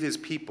save his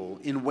people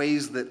in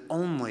ways that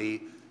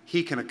only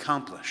he can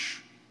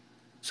accomplish,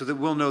 so that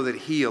we'll know that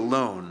he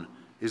alone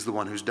is the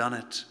one who's done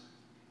it.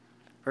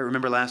 Right,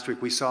 remember last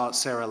week we saw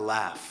Sarah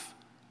laugh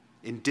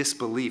in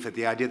disbelief at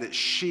the idea that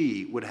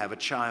she would have a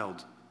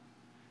child.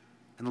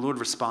 And the Lord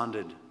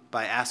responded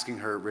by asking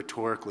her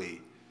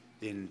rhetorically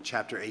in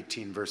chapter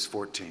 18, verse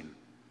 14,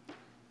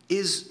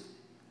 "Is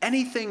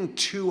anything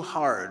too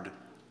hard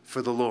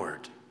for the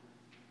Lord?"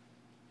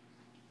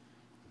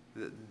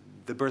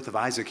 The birth of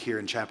Isaac here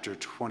in chapter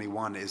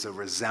 21 is a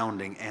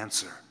resounding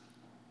answer.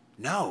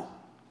 No.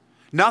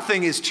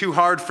 Nothing is too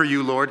hard for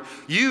you, Lord.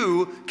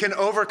 You can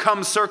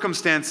overcome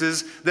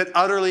circumstances that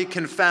utterly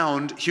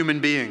confound human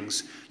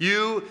beings.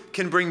 You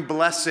can bring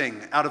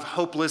blessing out of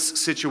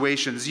hopeless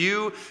situations.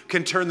 You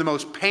can turn the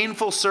most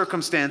painful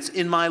circumstance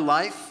in my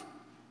life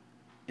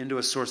into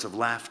a source of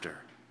laughter.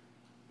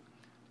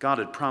 God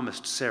had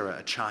promised Sarah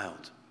a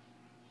child.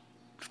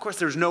 Of course,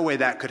 there's no way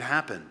that could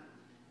happen.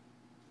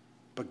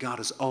 But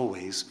God is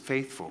always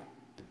faithful.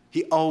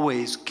 He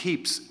always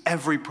keeps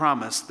every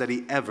promise that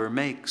he ever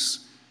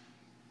makes.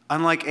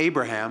 Unlike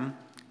Abraham,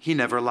 he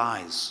never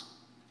lies.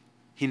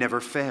 He never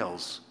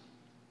fails.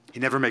 He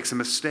never makes a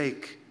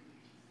mistake.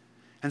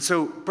 And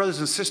so, brothers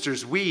and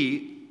sisters,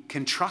 we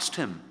can trust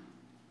him.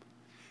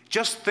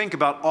 Just think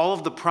about all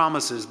of the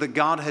promises that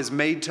God has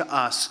made to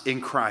us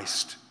in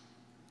Christ.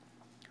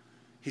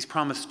 He's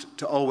promised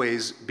to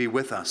always be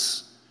with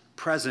us,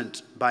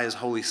 present by his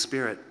Holy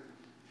Spirit.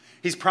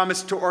 He's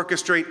promised to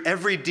orchestrate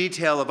every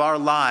detail of our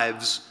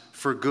lives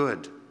for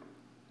good.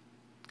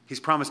 He's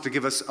promised to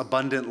give us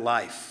abundant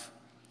life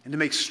and to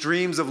make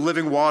streams of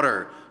living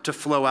water to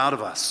flow out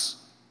of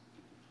us.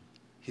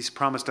 He's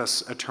promised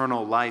us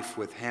eternal life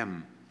with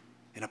him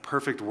in a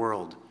perfect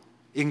world,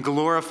 in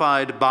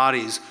glorified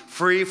bodies,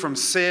 free from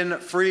sin,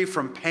 free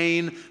from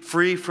pain,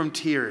 free from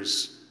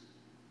tears.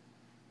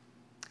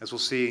 As we'll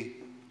see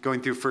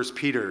going through 1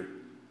 Peter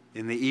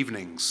in the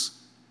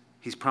evenings,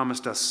 he's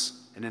promised us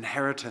an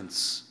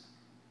inheritance,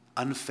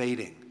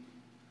 unfading,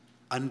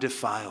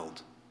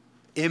 undefiled,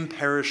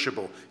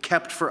 imperishable,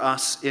 kept for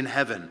us in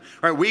heaven.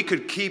 Right? We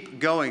could keep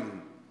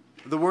going.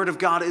 The Word of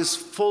God is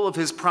full of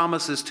his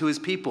promises to his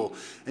people.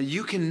 And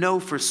you can know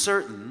for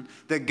certain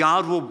that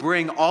God will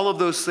bring all of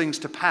those things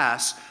to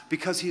pass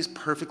because he is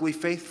perfectly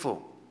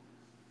faithful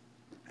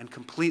and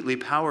completely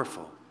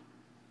powerful.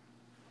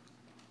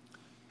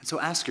 And so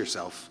ask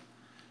yourself,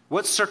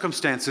 what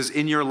circumstances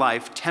in your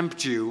life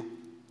tempt you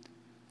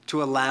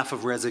to a laugh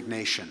of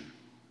resignation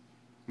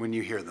when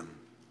you hear them,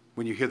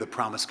 when you hear the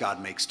promise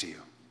God makes to you?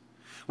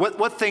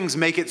 What things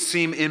make it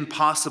seem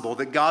impossible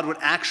that God would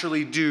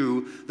actually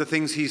do the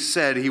things he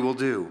said he will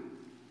do?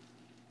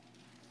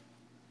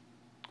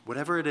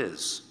 Whatever it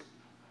is,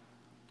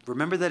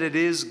 remember that it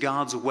is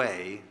God's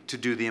way to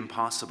do the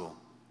impossible.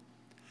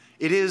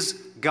 It is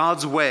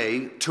God's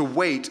way to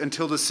wait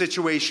until the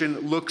situation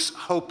looks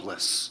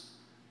hopeless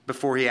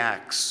before he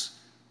acts,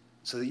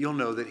 so that you'll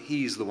know that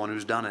he's the one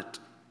who's done it.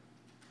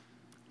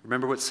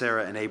 Remember what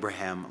Sarah and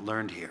Abraham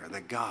learned here,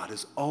 that God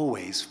is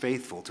always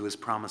faithful to his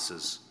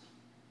promises.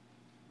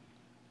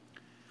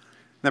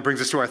 That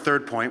brings us to our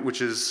third point,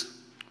 which is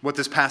what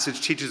this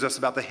passage teaches us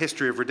about the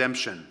history of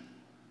redemption.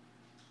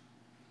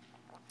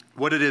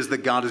 What it is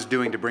that God is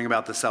doing to bring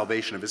about the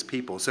salvation of his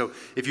people. So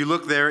if you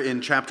look there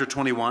in chapter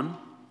 21,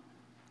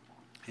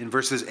 in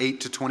verses 8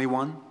 to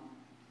 21,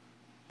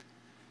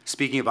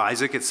 speaking of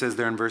Isaac, it says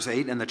there in verse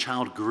 8, "And the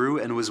child grew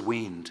and was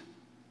weaned.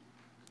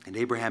 And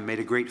Abraham made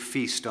a great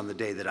feast on the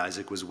day that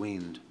Isaac was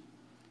weaned.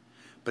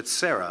 But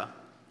Sarah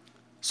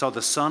saw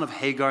the son of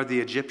Hagar the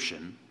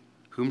Egyptian,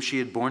 whom she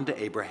had borne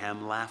to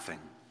Abraham, laughing.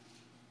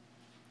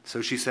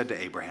 So she said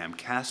to Abraham,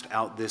 'Cast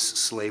out this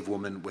slave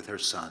woman with her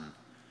son,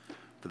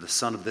 for the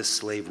son of this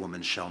slave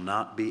woman shall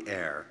not be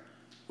heir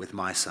with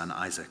my son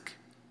Isaac.'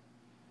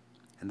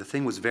 And the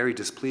thing was very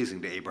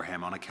displeasing to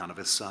Abraham on account of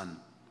his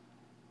son.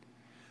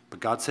 But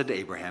God said to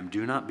Abraham,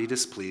 'Do not be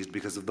displeased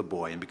because of the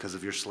boy and because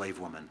of your slave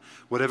woman.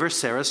 Whatever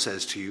Sarah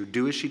says to you,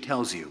 do as she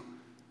tells you,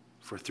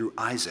 for through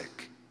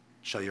Isaac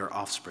shall your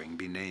offspring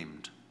be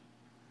named.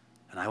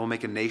 And I will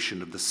make a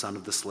nation of the son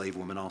of the slave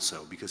woman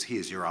also, because he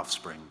is your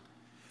offspring.'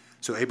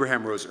 So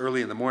Abraham rose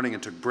early in the morning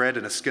and took bread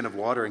and a skin of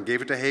water and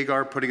gave it to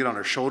Hagar, putting it on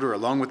her shoulder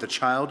along with the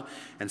child,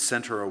 and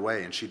sent her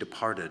away. And she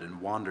departed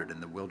and wandered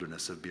in the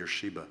wilderness of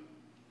Beersheba.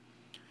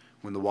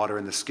 When the water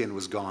in the skin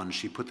was gone,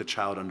 she put the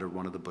child under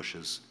one of the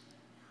bushes.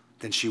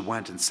 Then she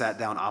went and sat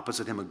down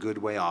opposite him a good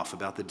way off,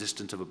 about the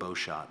distance of a bow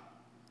shot.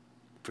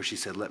 For she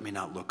said, 'Let me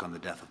not look on the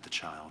death of the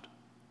child.'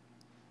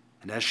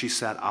 And as she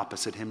sat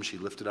opposite him, she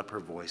lifted up her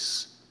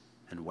voice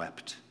and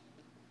wept.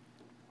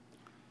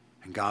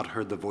 And God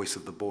heard the voice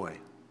of the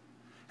boy.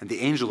 And the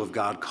angel of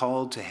God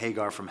called to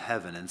Hagar from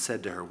heaven and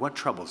said to her, 'What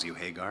troubles you,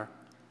 Hagar?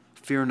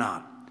 Fear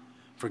not,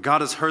 for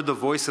God has heard the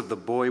voice of the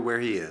boy where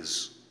he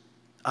is.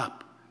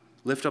 Up,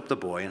 lift up the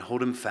boy and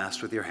hold him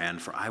fast with your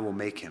hand, for I will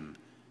make him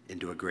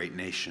into a great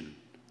nation.'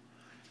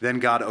 Then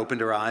God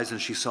opened her eyes,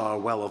 and she saw a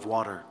well of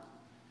water.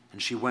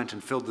 And she went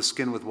and filled the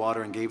skin with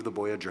water and gave the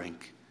boy a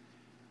drink.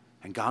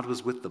 And God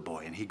was with the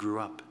boy, and he grew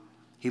up.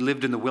 He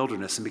lived in the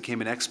wilderness and became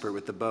an expert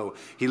with the bow.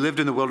 He lived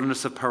in the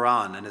wilderness of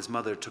Paran, and his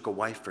mother took a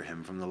wife for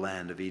him from the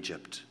land of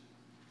Egypt."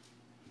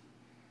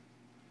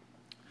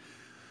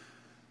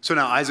 So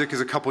now Isaac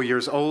is a couple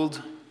years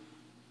old,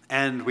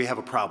 and we have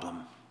a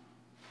problem.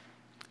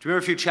 Do you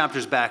remember a few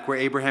chapters back where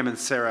Abraham and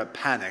Sarah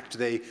panicked?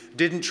 They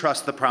didn't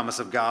trust the promise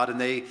of God, and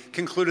they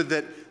concluded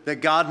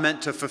that God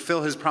meant to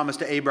fulfill his promise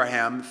to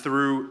Abraham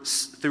through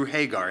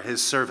Hagar,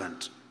 his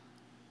servant.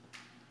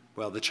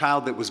 Well, the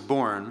child that was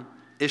born,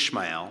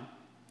 Ishmael,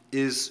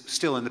 is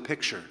still in the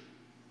picture.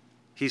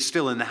 He's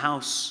still in the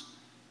house.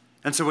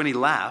 And so when he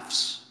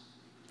laughs,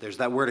 there's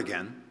that word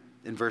again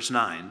in verse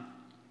 9,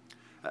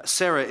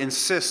 Sarah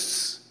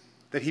insists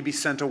that he be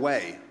sent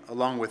away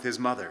along with his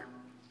mother.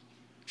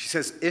 She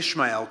says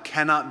Ishmael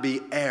cannot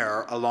be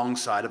heir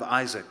alongside of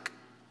Isaac.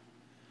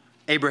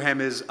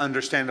 Abraham is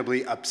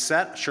understandably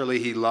upset. Surely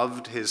he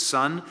loved his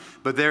son.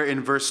 But there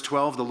in verse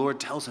 12, the Lord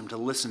tells him to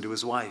listen to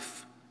his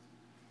wife.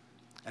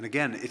 And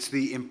again, it's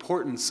the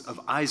importance of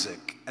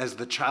Isaac as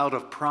the child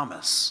of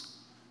promise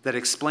that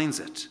explains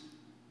it.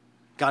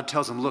 God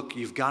tells him, look,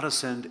 you've got to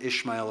send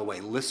Ishmael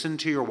away. Listen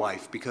to your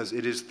wife, because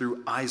it is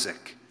through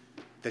Isaac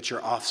that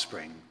your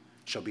offspring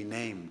shall be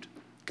named.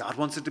 God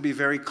wants it to be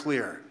very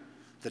clear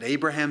that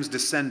Abraham's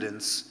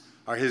descendants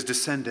are his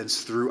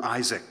descendants through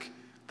Isaac.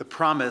 The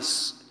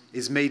promise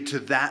is made to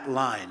that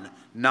line,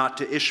 not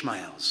to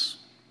Ishmael's.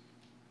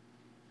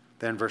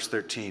 Then verse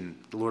 13,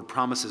 the Lord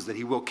promises that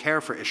he will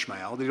care for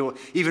Ishmael, that he will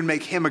even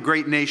make him a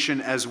great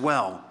nation as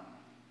well.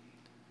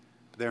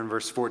 But there in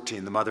verse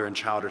 14, the mother and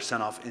child are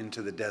sent off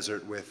into the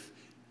desert with,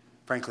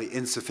 frankly,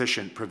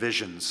 insufficient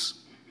provisions.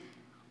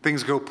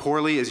 Things go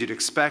poorly as you'd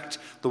expect.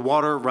 The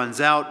water runs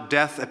out,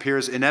 death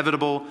appears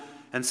inevitable,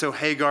 and so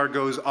Hagar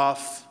goes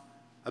off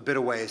a bit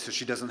away so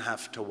she doesn't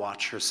have to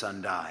watch her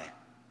son die.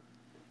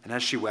 And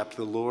as she wept,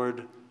 the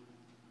Lord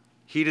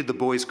heeded the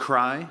boy's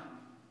cry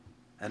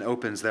and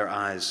opens their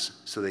eyes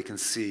so they can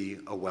see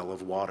a well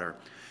of water.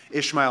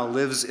 Ishmael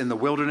lives in the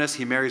wilderness.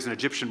 He marries an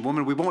Egyptian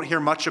woman. We won't hear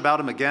much about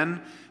him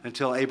again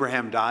until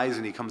Abraham dies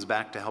and he comes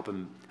back to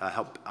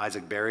help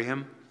Isaac bury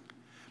him.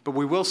 But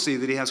we will see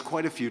that he has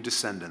quite a few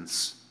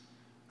descendants,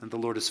 and the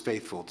Lord is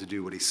faithful to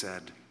do what he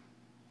said.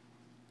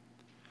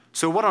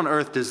 So what on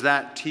earth does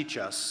that teach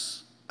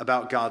us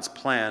about God's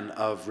plan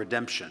of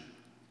redemption?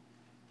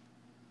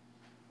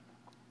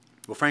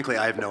 Well, frankly,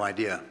 I have no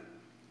idea.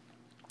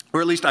 Or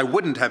at least I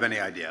wouldn't have any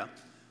idea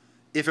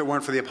if it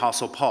weren't for the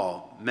Apostle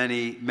Paul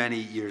many, many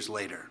years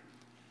later.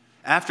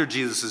 After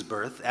Jesus'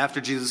 birth,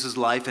 after Jesus'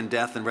 life and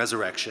death and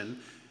resurrection,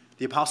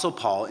 the Apostle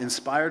Paul,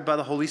 inspired by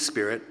the Holy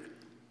Spirit,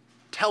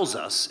 tells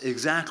us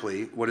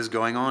exactly what is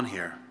going on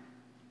here.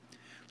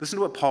 Listen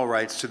to what Paul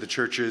writes to the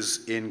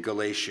churches in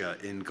Galatia,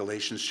 in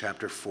Galatians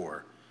chapter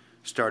 4,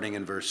 starting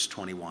in verse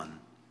 21.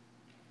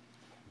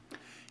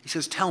 He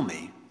says, "Tell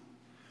me,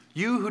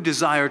 you who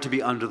desire to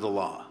be under the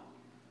law,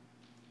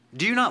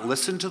 do you not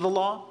listen to the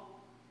law?"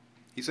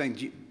 He's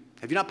saying,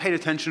 have you not paid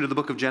attention to the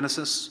book of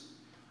Genesis?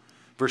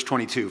 Verse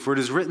 22, "For it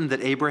is written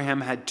that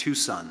Abraham had two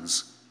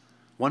sons,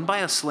 one by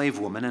a slave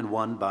woman and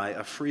one by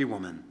a free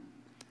woman.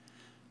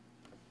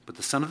 But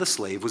the son of the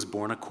slave was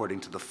born according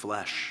to the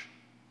flesh,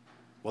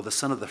 while the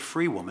son of the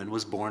free woman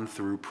was born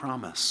through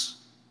promise.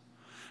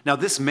 Now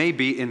this may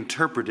be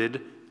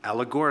interpreted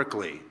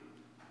allegorically.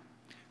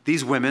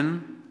 These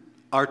women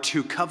are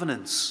two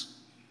covenants.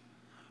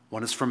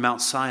 One is from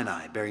Mount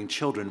Sinai, bearing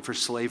children for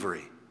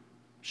slavery.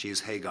 She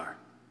is Hagar.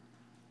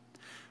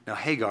 Now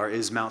Hagar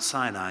is Mount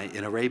Sinai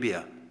in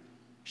Arabia.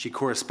 She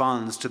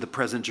corresponds to the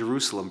present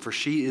Jerusalem, for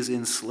she is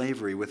in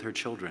slavery with her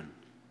children.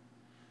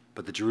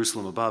 But the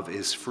Jerusalem above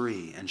is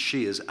free, and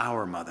she is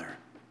our mother."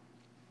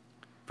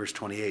 Verse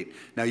 28,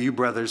 "Now you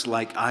brothers,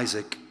 like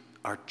Isaac,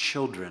 are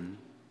children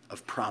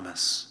of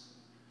promise.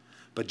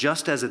 But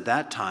just as at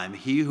that time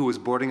he who was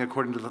born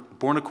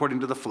according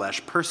to the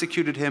flesh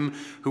persecuted him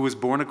who was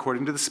born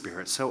according to the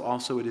Spirit, so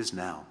also it is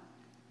now.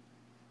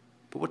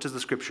 But what does the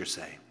Scripture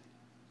say?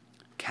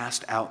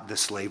 Cast out the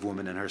slave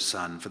woman and her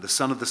son, for the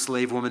son of the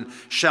slave woman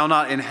shall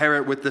not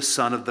inherit with the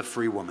son of the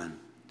free woman.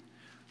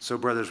 So,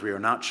 brothers, we are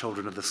not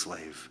children of the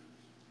slave,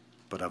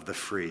 but of the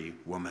free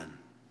woman."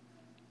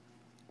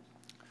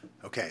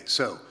 Okay,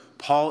 so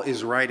Paul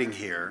is writing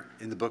here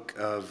in the book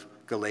of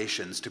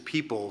Galatians to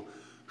people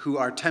who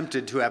are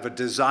tempted to have a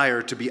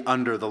desire to be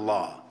under the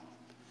law.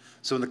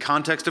 So in the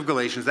context of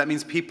Galatians, that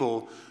means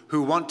people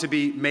who want to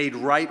be made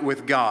right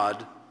with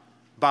God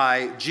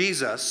by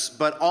Jesus,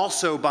 but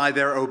also by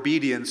their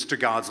obedience to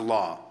God's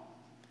law.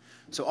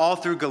 So all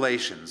through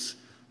Galatians,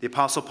 the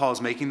Apostle Paul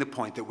is making the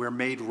point that we're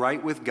made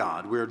right with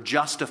God, we're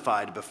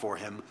justified before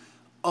him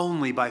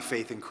only by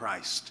faith in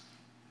Christ.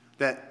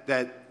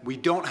 That we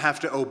don't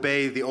have to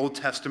obey the Old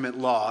Testament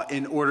law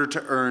in order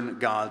to earn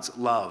God's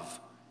love.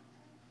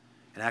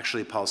 And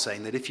actually, Paul's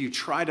saying that if you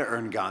try to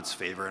earn God's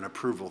favor and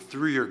approval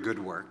through your good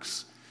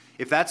works,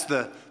 if that's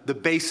the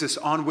basis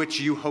on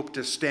which you hope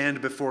to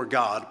stand before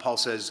God, Paul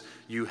says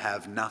you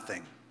have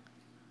nothing.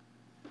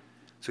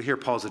 So here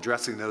Paul's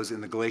addressing those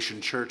in the Galatian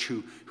church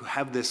who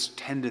have this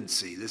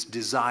tendency, this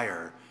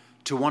desire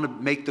to want to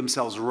make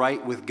themselves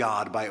right with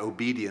God by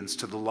obedience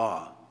to the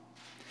law.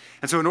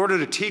 And so in order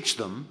to teach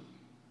them,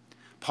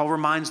 Paul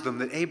reminds them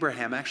that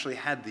Abraham actually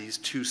had these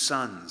two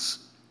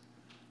sons,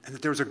 and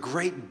that there was a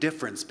great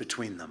difference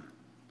between them.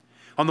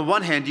 On the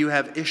one hand, you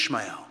have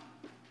Ishmael,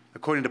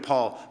 according to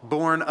Paul,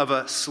 born of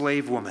a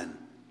slave woman.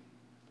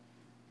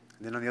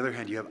 And then on the other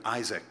hand, you have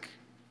Isaac,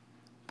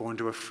 born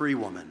to a free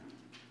woman.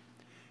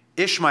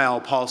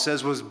 Ishmael, Paul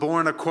says, was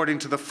born according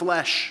to the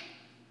flesh.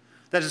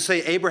 That is to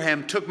say,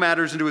 Abraham took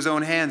matters into his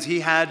own hands. He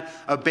had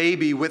a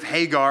baby with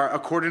Hagar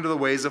according to the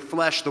ways of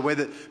flesh, the way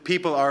that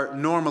people are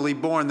normally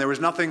born. There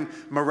was nothing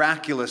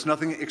miraculous,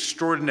 nothing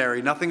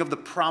extraordinary, nothing of the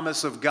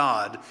promise of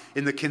God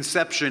in the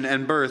conception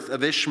and birth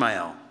of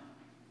Ishmael.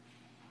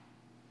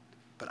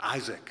 But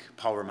Isaac,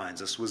 Paul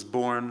reminds us, was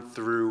born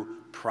through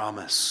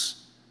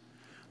promise.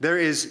 There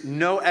is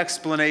no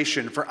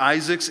explanation for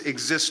Isaac's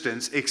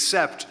existence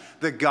except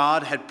that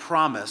God had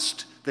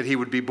promised that he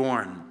would be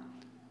born.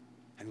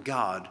 And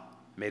God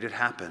made it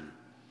happen.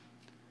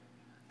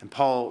 And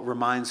Paul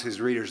reminds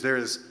his readers there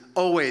is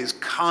always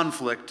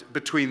conflict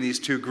between these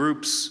two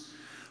groups.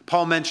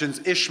 Paul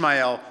mentions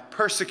Ishmael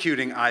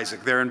persecuting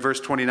Isaac there in verse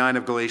 29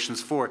 of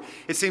Galatians 4.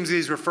 It seems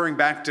he's referring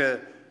back to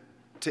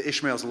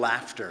Ishmael's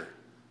laughter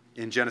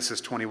in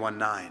Genesis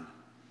 21:9.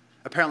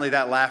 Apparently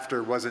that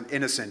laughter wasn't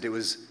innocent. It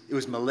was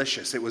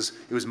malicious. It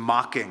was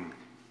mocking.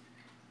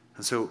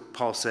 And so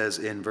Paul says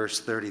in verse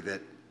 30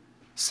 that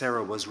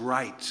Sarah was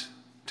right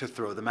to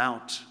throw them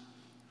out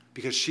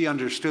because she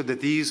understood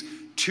that these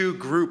two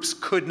groups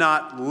could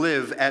not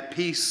live at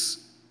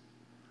peace,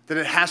 that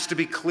it has to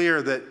be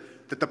clear that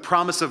the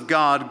promise of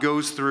God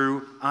goes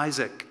through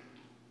Isaac.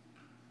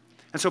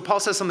 And so Paul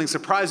says something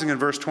surprising in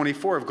verse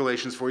 24 of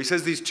Galatians 4. He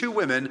says these two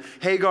women,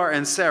 Hagar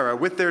and Sarah,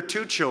 with their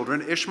two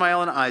children,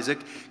 Ishmael and Isaac,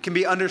 can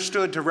be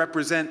understood to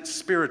represent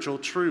spiritual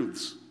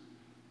truths.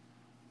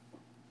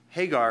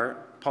 Hagar,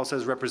 Paul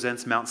says,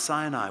 represents Mount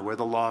Sinai, where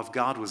the law of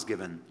God was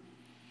given.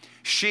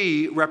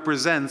 She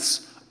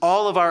represents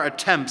all of our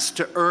attempts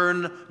to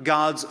earn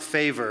God's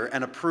favor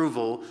and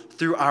approval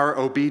through our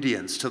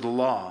obedience to the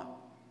law.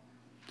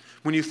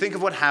 When you think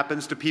of what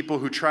happens to people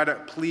who try to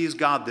please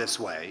God this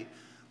way,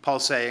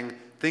 Paul's saying,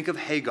 think of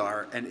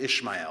Hagar and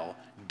Ishmael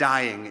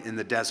dying in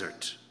the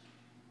desert.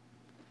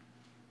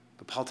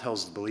 But Paul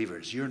tells the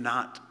believers, you're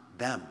not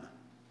them.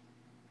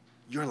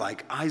 You're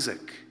like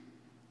Isaac.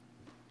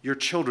 You're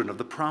children of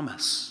the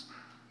promise.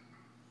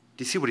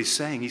 Do you see what he's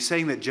saying? He's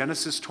saying that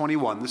Genesis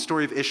 21, the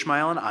story of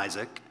Ishmael and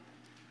Isaac,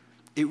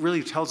 it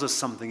really tells us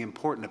something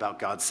important about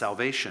God's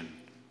salvation.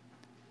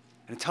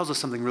 And it tells us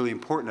something really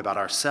important about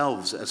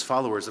ourselves as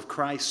followers of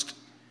Christ.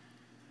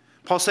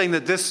 Paul's saying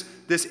that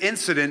this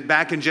incident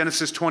back in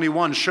Genesis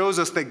 21 shows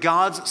us that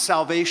God's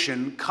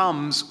salvation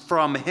comes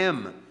from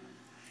him.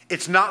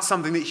 It's not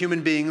something that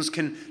human beings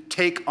can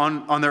take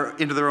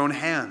into their own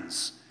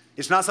hands.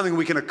 It's not something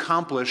we can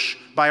accomplish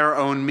by our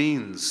own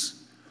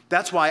means.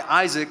 That's why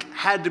Isaac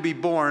had to be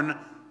born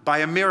by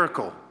a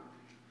miracle.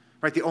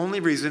 Right? The only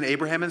reason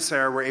Abraham and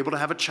Sarah were able to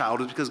have a child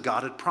was because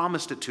God had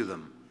promised it to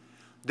them.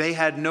 They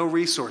had no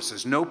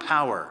resources, no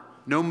power,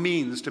 no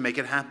means to make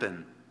it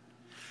happen.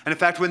 And in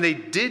fact, when they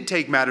did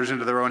take matters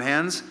into their own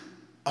hands,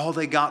 all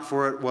they got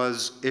for it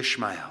was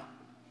Ishmael.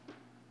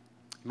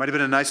 He might have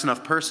been a nice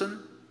enough person,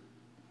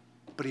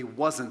 but he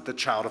wasn't the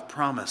child of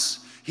promise.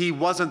 He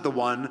wasn't the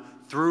one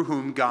through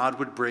whom God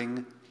would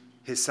bring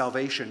his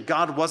salvation.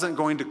 God wasn't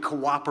going to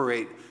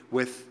cooperate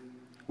with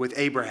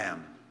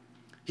Abraham.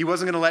 He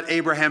wasn't going to let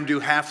Abraham do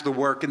half the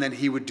work and then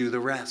he would do the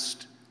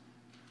rest.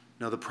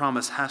 No, the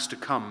promise has to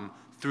come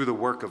through the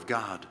work of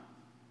God.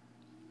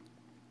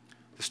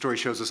 The story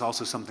shows us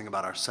also something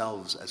about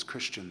ourselves as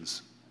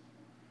Christians.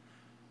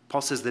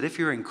 Paul says that if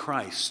you're in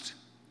Christ,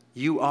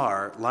 you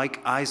are,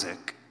 like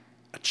Isaac,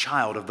 a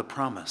child of the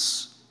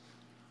promise.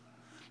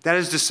 That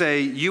is to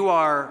say, you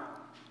are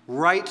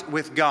right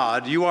with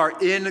God. You are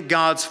in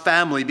God's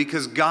family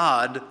because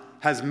God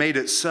has made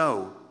it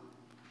so.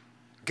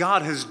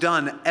 God has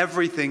done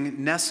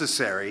everything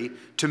necessary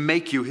to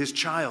make you his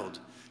child,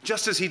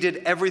 just as he did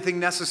everything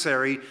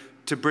necessary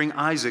to bring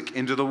Isaac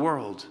into the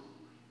world.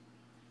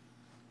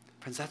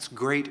 Friends, that's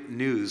great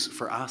news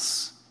for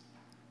us.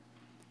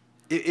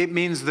 It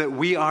means that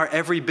we are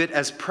every bit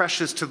as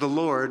precious to the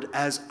Lord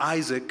as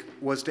Isaac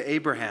was to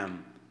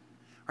Abraham.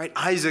 Right?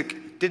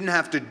 Isaac didn't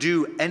have to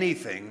do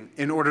anything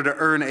in order to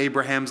earn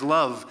Abraham's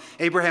love.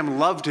 Abraham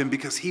loved him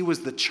because he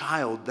was the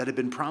child that had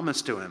been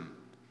promised to him.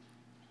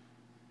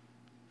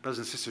 Brothers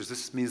and sisters,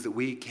 this means that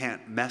we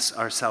can't mess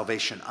our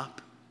salvation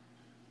up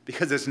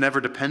because it's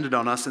never depended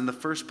on us in the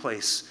first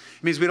place.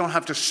 It means we don't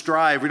have to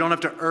strive. We don't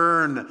have to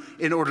earn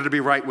in order to be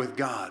right with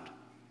God.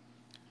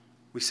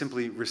 We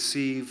simply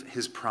receive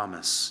his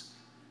promise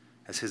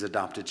as his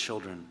adopted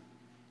children.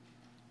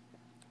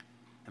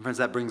 And friends,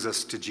 that brings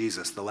us to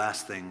Jesus, the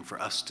last thing for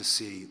us to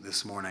see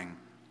this morning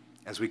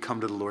as we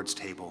come to the Lord's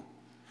table.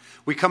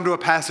 We come to a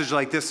passage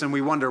like this and we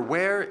wonder,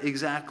 where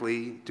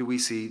exactly do we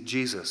see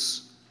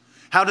Jesus?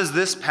 How does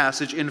this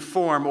passage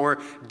inform or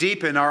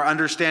deepen our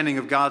understanding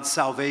of God's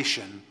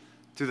salvation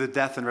through the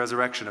death and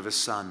resurrection of his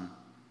Son?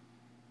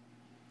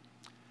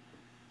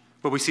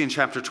 But we see in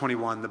chapter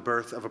 21 the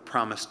birth of a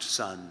promised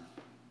Son.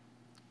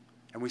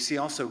 And we see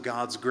also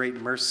God's great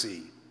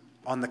mercy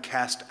on the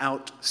cast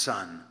out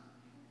Son.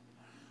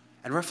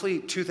 And roughly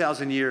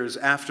 2,000 years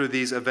after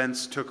these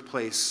events took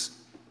place,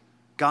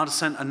 God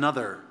sent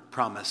another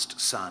promised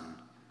Son.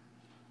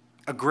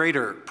 A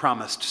greater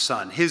promised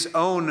Son, his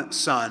own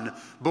Son,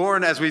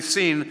 born, as we've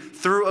seen,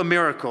 through a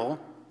miracle,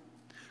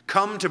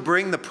 come to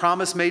bring the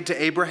promise made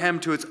to Abraham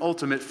to its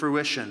ultimate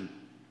fruition,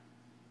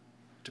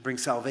 to bring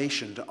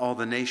salvation to all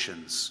the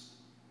nations.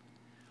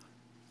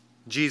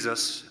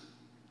 Jesus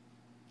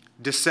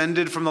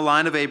descended from the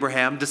line of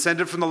Abraham,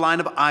 descended from the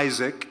line of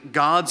Isaac,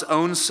 God's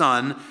own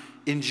Son,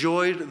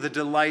 enjoyed the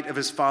delight of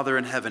his Father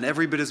in heaven,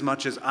 every bit as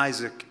much as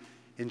Isaac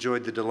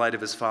enjoyed the delight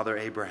of his father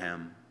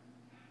Abraham.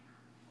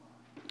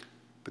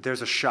 But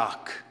there's a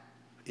shock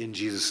in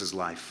Jesus'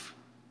 life.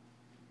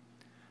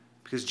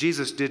 Because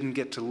Jesus didn't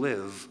get to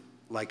live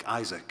like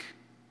Isaac.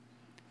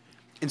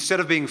 Instead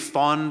of being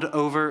fawned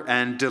over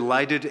and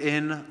delighted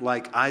in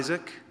like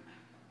Isaac,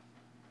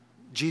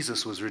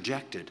 Jesus was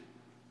rejected.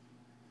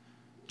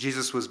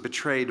 Jesus was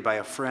betrayed by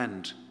a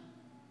friend.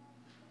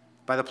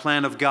 By the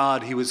plan of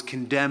God, he was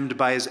condemned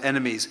by his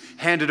enemies,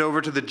 handed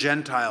over to the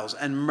Gentiles,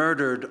 and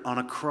murdered on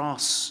a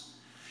cross.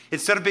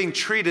 Instead of being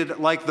treated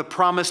like the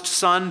promised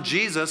son,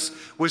 Jesus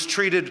was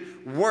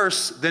treated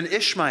worse than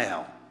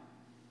Ishmael.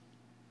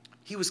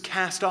 He was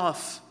cast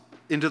off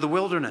into the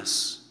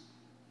wilderness.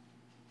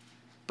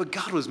 But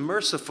God was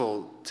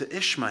merciful to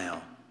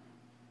Ishmael.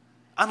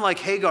 Unlike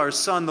Hagar's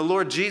son, the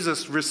Lord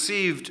Jesus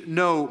received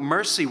no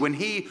mercy. When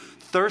he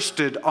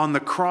thirsted on the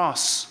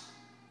cross,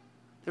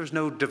 there was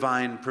no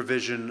divine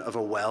provision of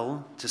a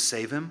well to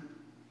save him.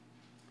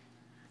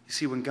 You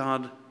see, when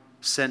God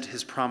sent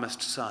his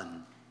promised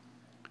son,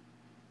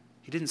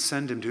 he didn't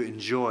send him to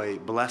enjoy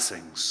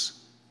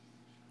blessings,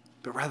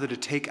 but rather to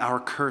take our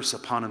curse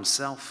upon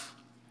himself.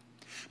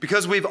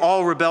 Because we've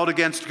all rebelled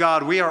against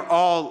God, we are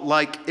all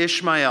like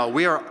Ishmael.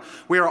 We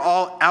are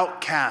all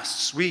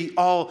outcasts. We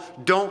all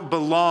don't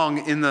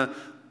belong in the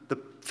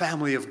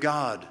family of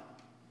God.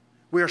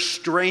 We are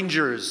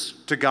strangers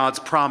to God's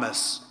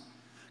promise.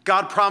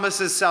 God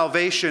promises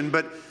salvation,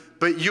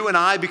 but you and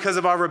I, because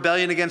of our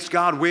rebellion against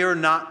God, we are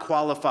not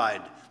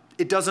qualified.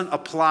 It doesn't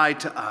apply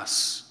to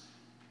us.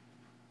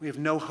 We have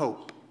no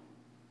hope,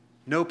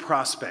 no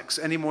prospects,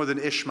 any more than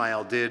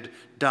Ishmael did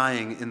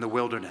dying in the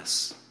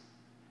wilderness.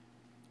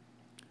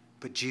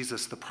 But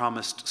Jesus, the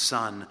promised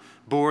Son,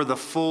 bore the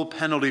full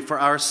penalty for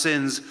our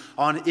sins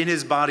in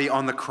his body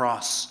on the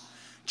cross.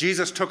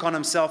 Jesus took on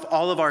himself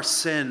all of our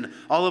sin,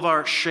 all of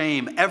our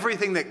shame,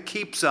 everything that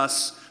keeps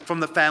us from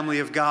the family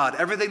of God,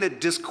 everything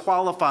that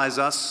disqualifies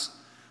us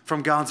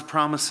from God's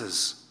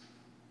promises.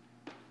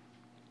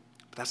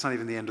 But that's not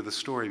even the end of the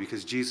story,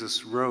 because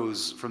Jesus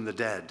rose from the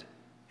dead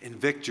in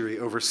victory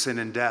over sin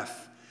and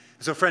death.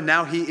 And so, friend,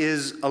 now he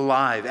is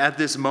alive at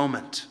this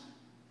moment.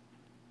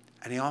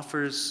 And he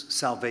offers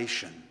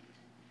salvation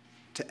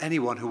to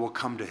anyone who will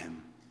come to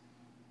him.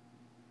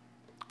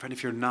 Friend,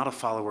 if you're not a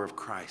follower of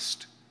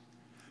Christ,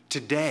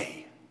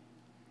 today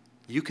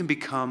you can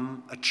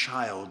become a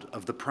child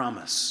of the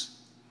promise.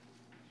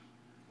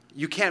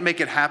 You can't make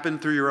it happen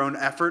through your own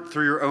effort,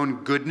 through your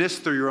own goodness,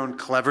 through your own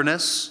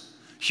cleverness.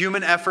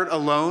 Human effort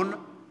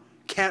alone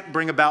can't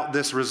bring about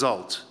this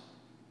result.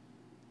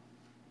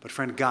 But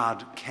friend,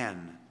 God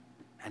can,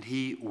 and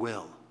he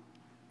will.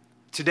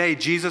 Today,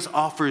 Jesus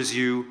offers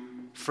you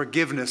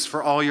forgiveness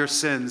for all your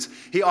sins.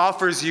 He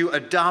offers you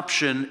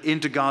adoption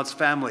into God's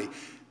family,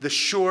 the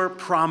sure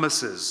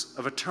promises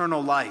of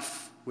eternal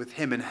life with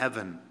him in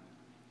heaven.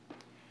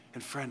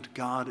 And friend,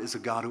 God is a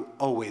God who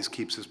always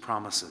keeps his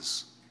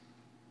promises.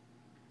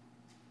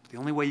 The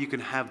only way you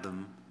can have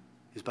them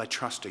is by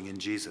trusting in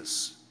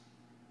Jesus.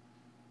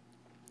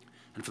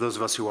 And for those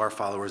of us who are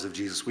followers of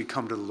Jesus, we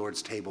come to the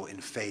Lord's table in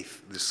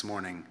faith this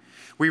morning.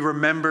 We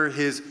remember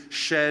his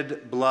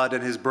shed blood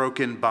and his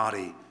broken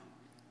body.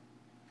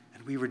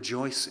 And we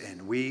rejoice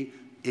in, we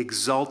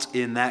exult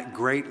in that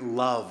great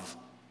love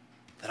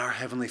that our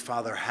Heavenly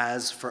Father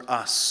has for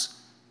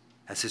us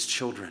as his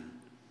children.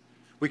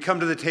 We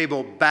come to the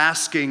table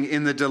basking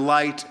in the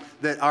delight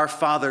that our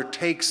Father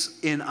takes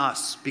in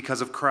us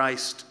because of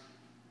Christ.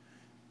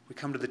 We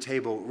come to the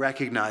table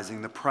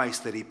recognizing the price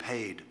that he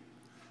paid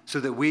so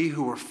that we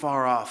who were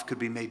far off could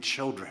be made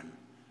children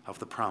of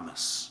the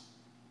promise.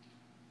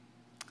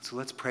 So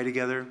let's pray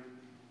together,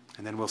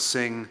 and then we'll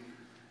sing,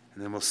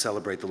 and then we'll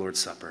celebrate the Lord's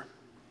Supper.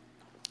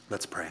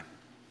 Let's pray.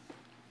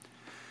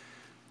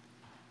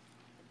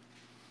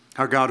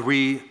 Our God,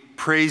 we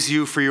praise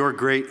you for your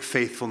great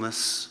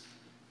faithfulness.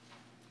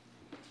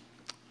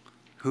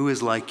 Who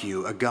is like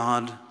you, a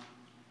God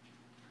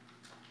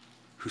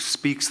who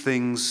speaks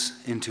things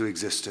into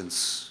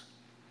existence,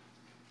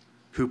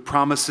 who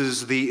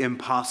promises the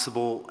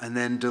impossible and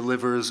then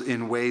delivers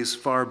in ways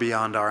far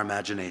beyond our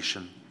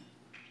imagination?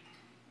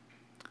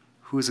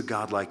 Who is a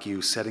God like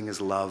you, setting his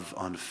love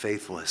on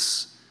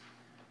faithless,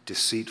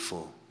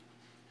 deceitful,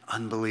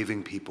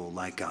 unbelieving people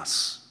like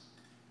us?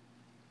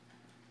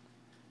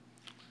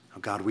 Oh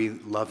God, we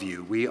love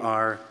you. We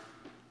are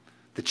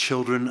the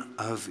children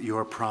of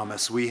your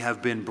promise. We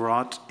have been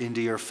brought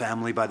into your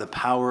family by the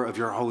power of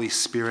your Holy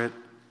Spirit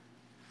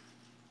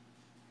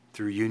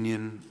through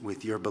union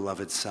with your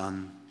beloved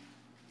Son.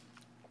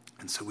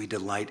 And so we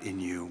delight in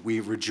you.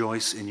 We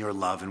rejoice in your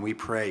love, and we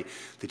pray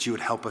that you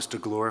would help us to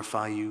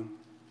glorify you,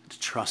 to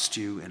trust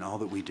you in all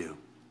that we do.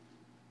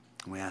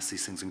 And we ask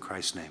these things in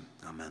Christ's name.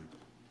 Amen.